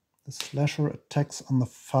 3. The slasher attacks on the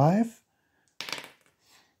 5.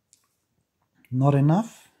 Not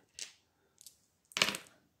enough.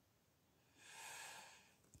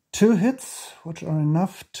 2 hits, which are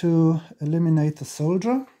enough to eliminate the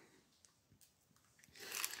soldier.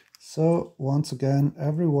 So once again,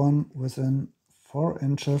 everyone within 4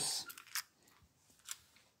 inches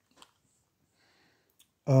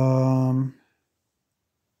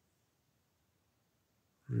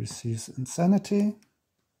Receives insanity.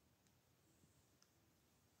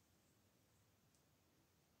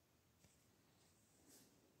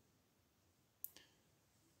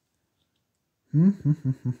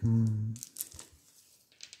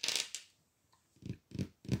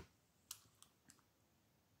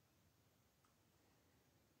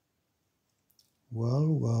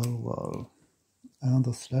 Well. And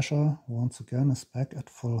the slasher once again is back at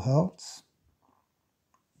full health.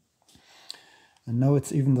 And now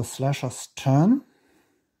it's even the slasher's turn.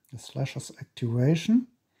 The slasher's activation.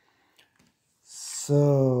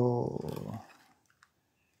 So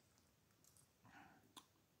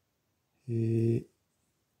does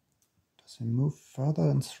he move further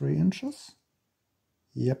than 3 inches?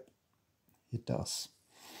 Yep, he does.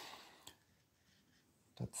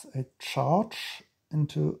 That's a charge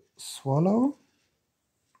into Swallow.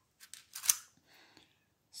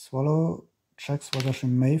 Swallow checks whether she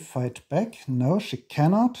may fight back. No, she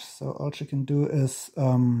cannot. So all she can do is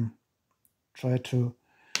try to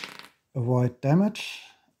avoid damage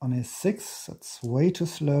on a 6. That's way too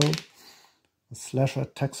slow. The slasher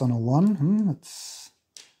attacks on a 1. It's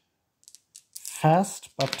fast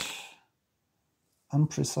but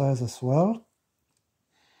unprecise as well.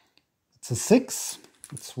 It's a 6.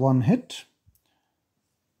 It's 1 hit.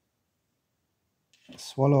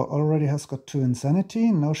 Swallow already has got 2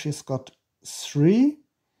 insanity. Now she's got 3,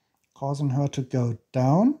 causing her to go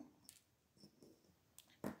down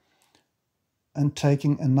and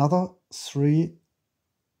taking another 3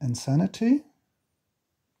 insanity.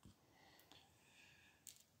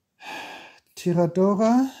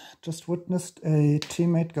 Tiradora just witnessed a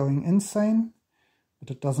teammate going insane,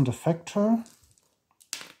 but it doesn't affect her.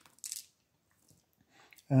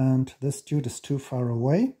 And this dude is too far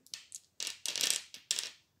away.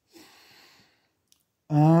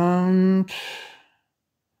 And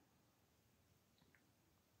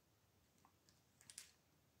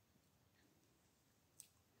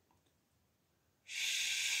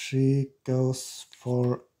she goes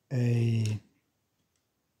for a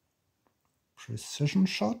precision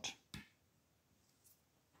shot.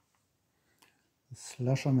 The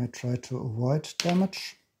slasher may try to avoid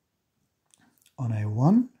damage on a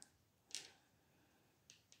 1.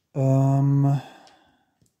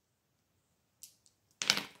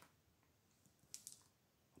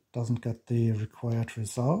 Doesn't get the required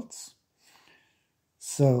results.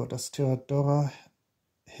 So does Tiradora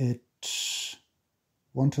hit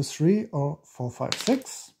 1, 2, 3 or 4, 5,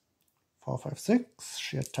 6? 4, 5, 6.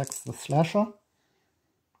 She attacks the slasher.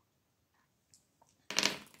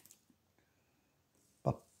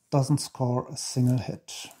 But doesn't score a single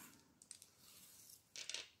hit.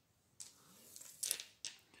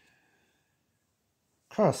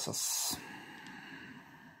 Curses.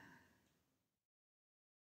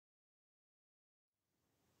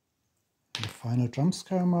 The final jump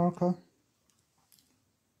scare marker.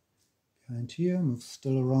 Behind here, moves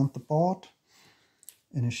still around the board.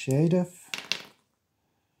 Initiative.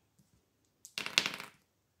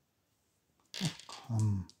 Oh,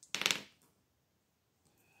 come.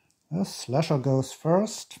 The slasher goes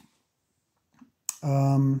first.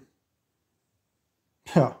 Yeah.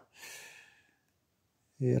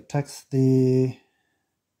 He attacks the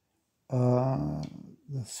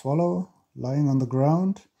swallow lying on the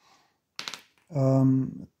ground.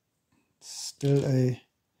 Still a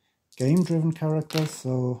game-driven character,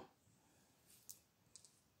 so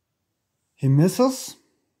he misses.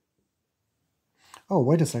 Oh,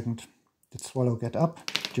 wait a second. Did Swallow get up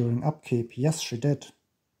during upkeep? Yes, she did.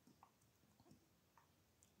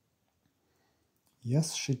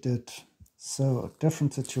 Yes, she did. So,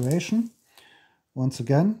 different situation. Once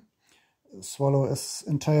again, Swallow is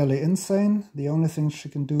entirely insane. The only thing she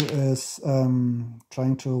can do is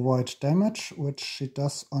trying to avoid damage, which she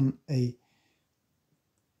does on a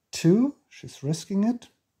 2. She's risking it.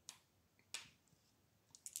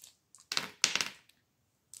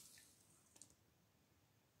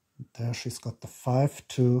 There she's got the 5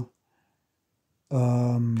 to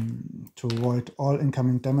avoid all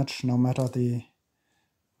incoming damage, no matter the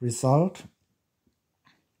result.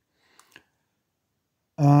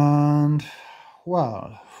 And,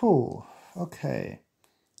 well, whew, okay.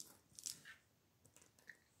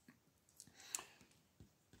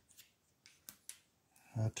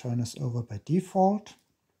 Her turn is over by default.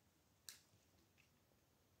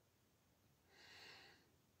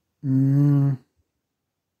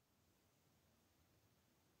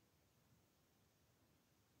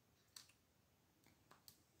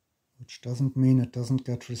 Which doesn't mean it doesn't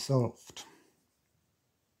get resolved.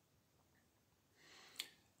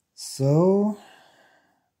 So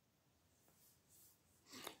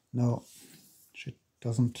No, she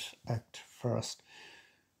doesn't act first.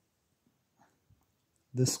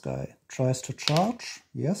 This guy tries to charge.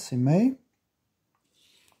 Yes, he may.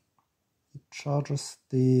 He charges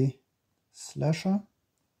the slasher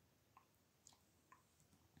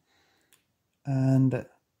and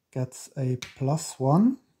gets a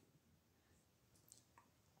 +1.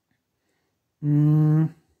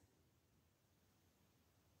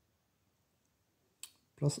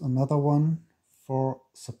 Plus another one for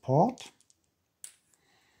support.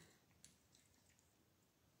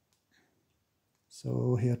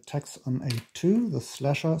 So he attacks on a 2. The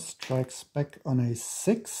slasher strikes back on a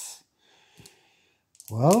 6.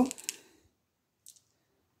 Well,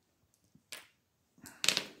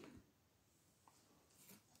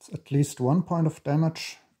 it's at least 1 point of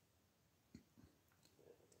damage.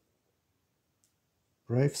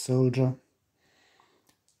 Brave soldier.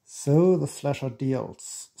 So the slasher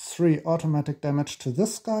deals 3 automatic damage to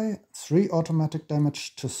this guy, 3 automatic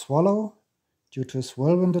damage to Swallow due to his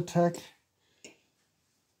Whirlwind attack.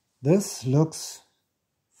 This looks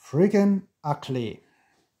freaking ugly.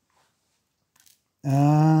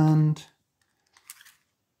 And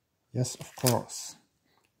yes, of course,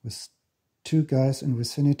 with 2 guys in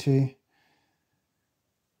vicinity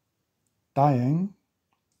dying,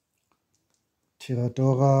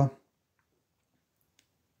 Tiradora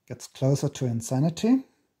gets closer to insanity.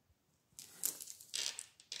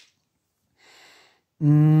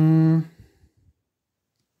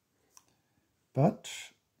 But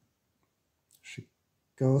she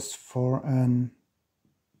goes for an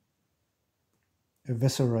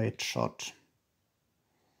Eviscerate shot.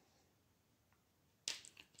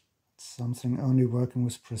 It's something only working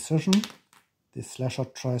with precision. The slasher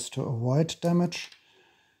tries to avoid damage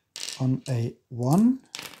on a 1.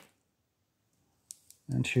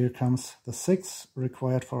 And here comes the 6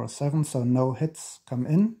 required for a 7, so no hits come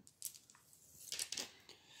in.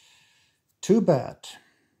 Too bad.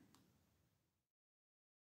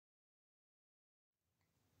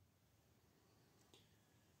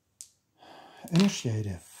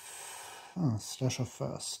 Initiative. Slasher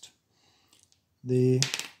first. The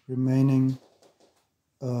remaining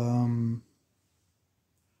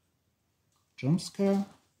jump scare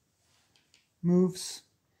moves.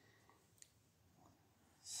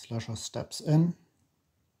 Slasher steps in.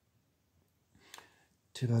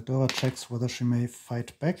 Tiradora checks whether she may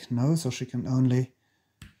fight back. No, so she can only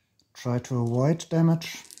try to avoid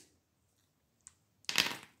damage.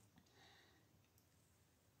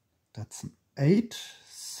 That's an 8,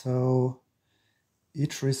 so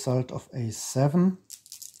each result of a 7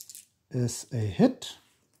 is a hit.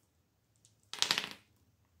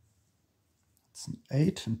 It's an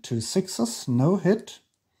 8 and 2 6s, no hit.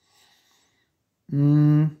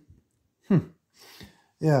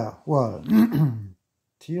 Yeah, well,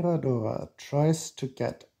 Tiradora tries to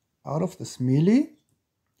get out of this melee.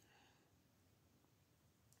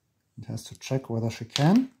 It has to check whether she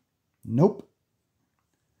can. Nope.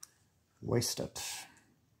 Wasted.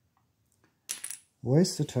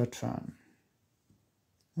 Wasted her turn.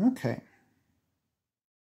 Okay.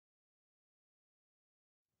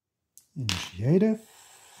 Initiative.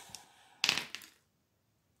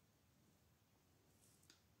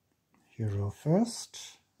 Hero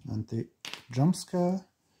first. And the jump scare.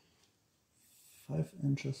 5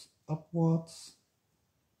 inches upwards.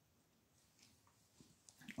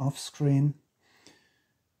 Off screen.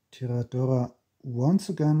 Tiradora once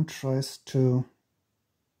again tries to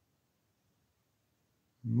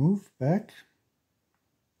move back.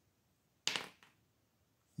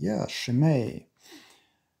 Yeah, she may.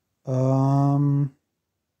 The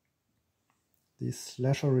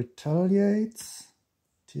slasher retaliates.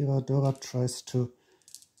 Tiradora tries to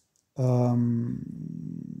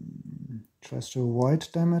avoid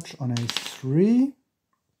damage on a 3.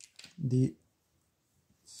 This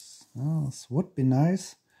would be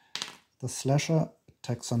nice. The slasher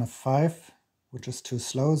attacks on a 5, which is too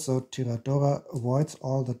slow, so Tiradora avoids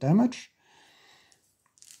all the damage.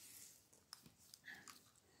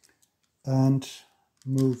 And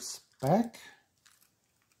moves back,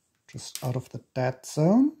 just out of the dead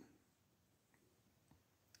zone,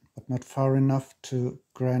 but not far enough to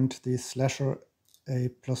grant the slasher a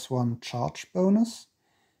 +1 charge bonus.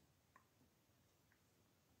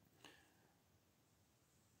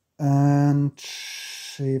 And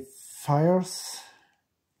she fires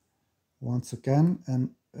once again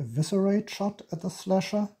an Eviscerate shot at the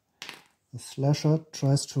slasher. The slasher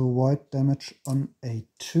tries to avoid damage on a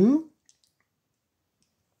 2.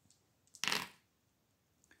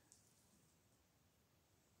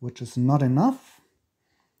 Which is not enough.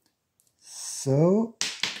 So,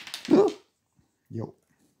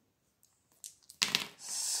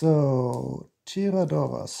 So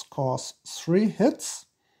Tiradora scores 3 hits.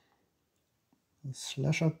 The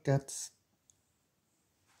slasher gets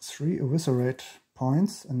 3 Eviscerate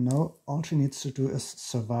points, and now all she needs to do is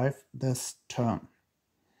survive this turn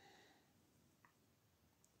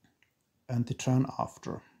and the turn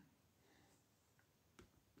after.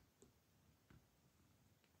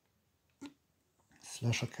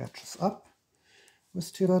 Slasher catches up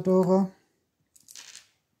with Tiradora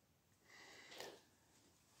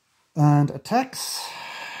and attacks.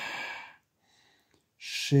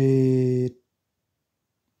 She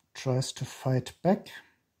tries to fight back.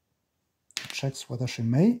 Checks whether she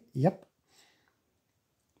may. Yep.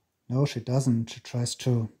 No, she doesn't. She tries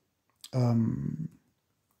to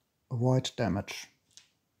avoid damage.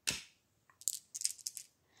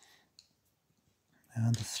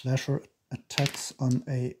 And the slasher attacks on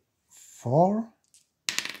a 4.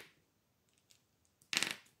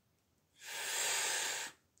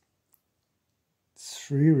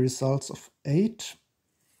 Three results of 8.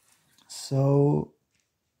 So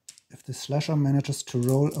if the slasher manages to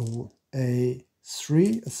roll a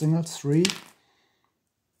 3, a single 3,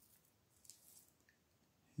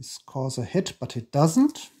 he scores a hit, but he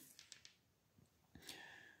doesn't.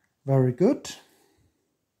 Very good.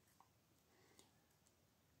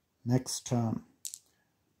 Next turn.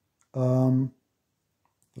 The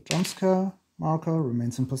jump scare marker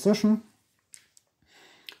remains in position.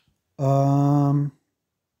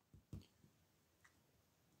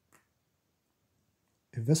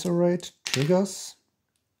 Eviscerate triggers,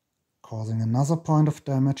 causing another point of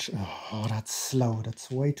damage. Oh, that's slow.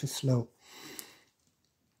 That's way too slow.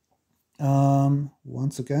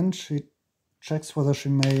 Once again, she checks whether she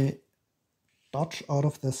may dodge out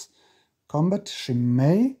of this combat. She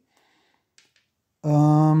may.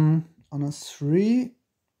 On a 3,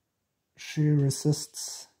 she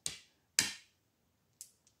resists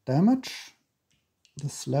damage. The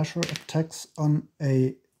slasher attacks on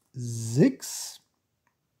a 6.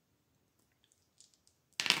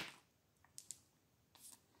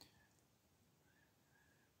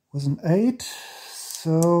 With an 8,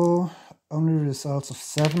 so only results of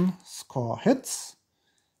 7 score hits.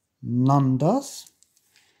 None does.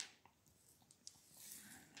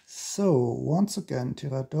 So once again,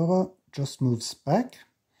 Tiradora just moves back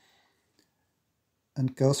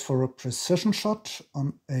and goes for a precision shot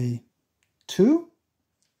on a 2.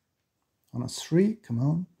 On a 3, come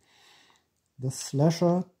on. The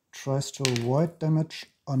slasher tries to avoid damage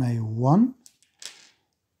on a 1.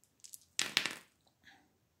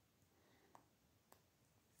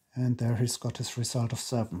 And there he's got his result of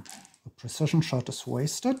 7. The precision shot is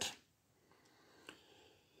wasted.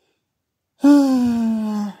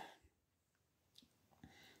 The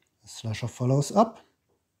slasher follows up.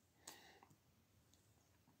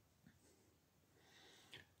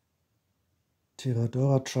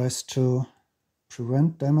 Tiradora tries to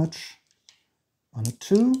prevent damage on a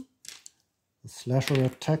 2. The slasher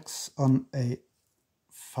attacks on a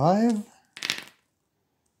 5.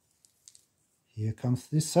 Here comes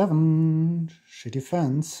the 7. She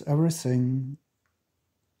defends everything.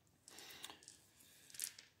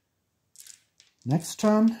 Next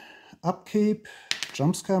turn, upkeep.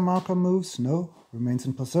 Jump scare marker moves. No, remains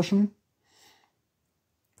in position.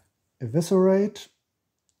 Eviscerate.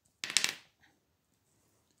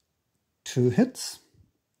 2 hits.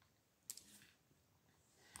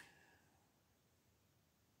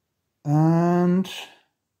 And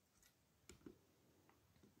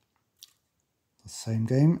the same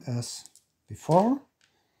game as before.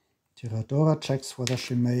 Tiradora checks whether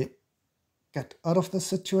she may get out of the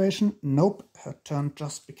situation. Nope, her turn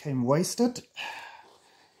just became wasted.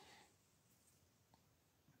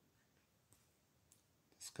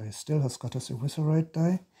 This guy still has got his Eviscerate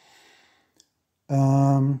die.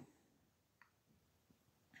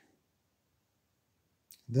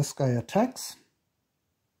 This guy attacks.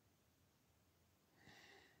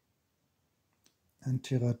 And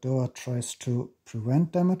Tiradora tries to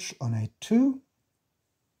prevent damage on a 2.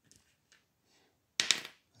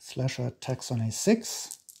 Slasher attacks on a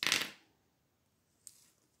 6.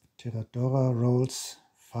 Tiradora rolls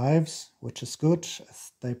 5s, which is good,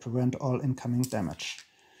 as they prevent all incoming damage.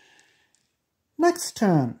 Next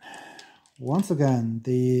turn. Once again,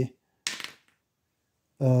 the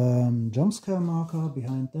jump scare marker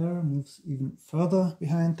behind there moves even further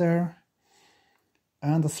behind there.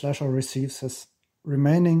 And the slasher receives his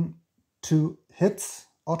remaining 2 hits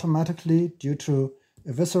automatically due to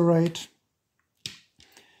Eviscerate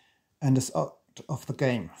and is out of the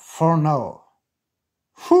game for now.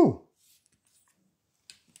 Whew!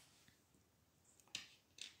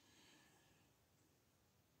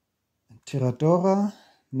 And Tiradora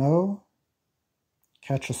no,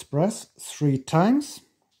 catches breath 3 times.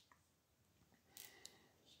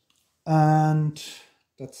 And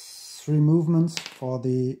that's 3 movements for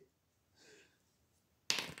the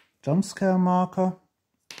jump scare marker.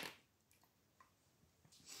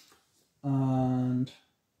 And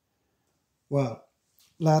well,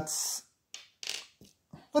 let's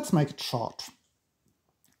make it short.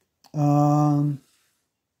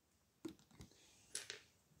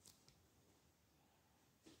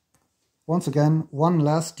 Once again, one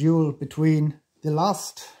last duel between the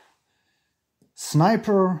last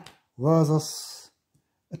sniper versus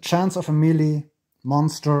a chance of a melee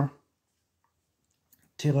monster.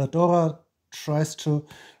 Tiradora tries to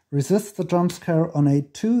resist the jump scare on a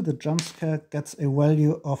 2. The jump scare gets a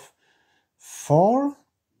value of 4.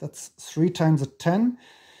 That's 3 times a 10.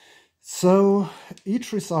 So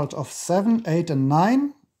each result of 7, 8 and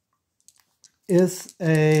 9 is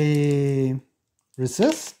a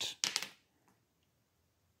resist.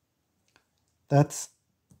 That's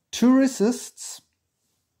 2 resists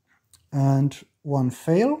and 1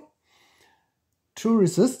 fail. 2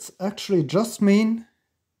 resists actually just mean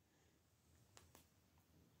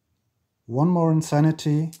 1 more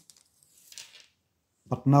insanity,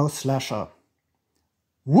 but no slasher.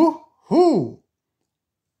 Woohoo!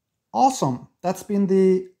 Awesome! That's been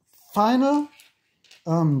the final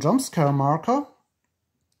jump scare marker.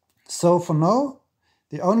 So for now,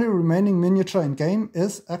 the only remaining miniature in game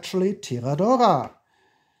is actually Tiradora,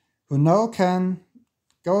 who now can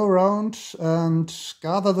go around and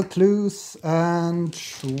gather the clues and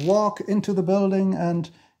walk into the building and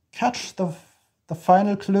catch the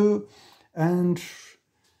final clue and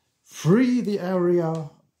free the area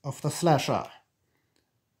of the slasher.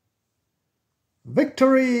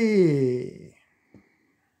 Victory!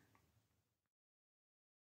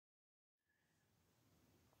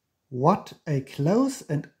 What a close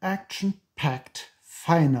and action-packed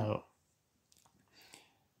final.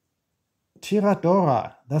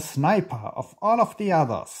 Tiradora, the sniper of all of the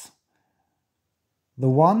others, the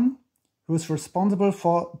one who is responsible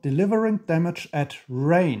for delivering damage at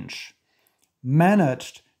range,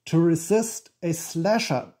 managed to resist a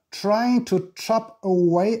slasher trying to chop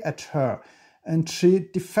away at her, and she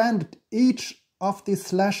defended each of the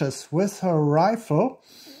slashes with her rifle,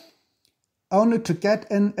 only to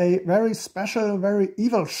get in a very special, very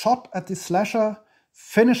evil shot at the slasher,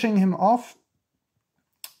 finishing him off.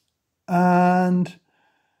 And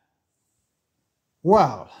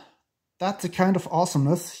well, that's the kind of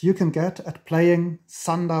awesomeness you can get at playing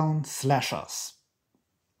Sundown Slashers.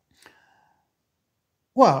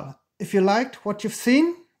 Well, if you liked what you've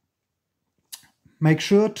seen, make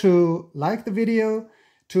sure to like the video,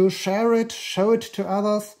 to share it, show it to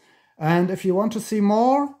others, and if you want to see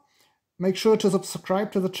more, make sure to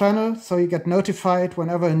subscribe to the channel so you get notified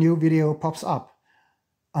whenever a new video pops up.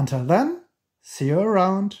 Until then, see you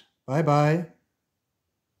around. Bye bye.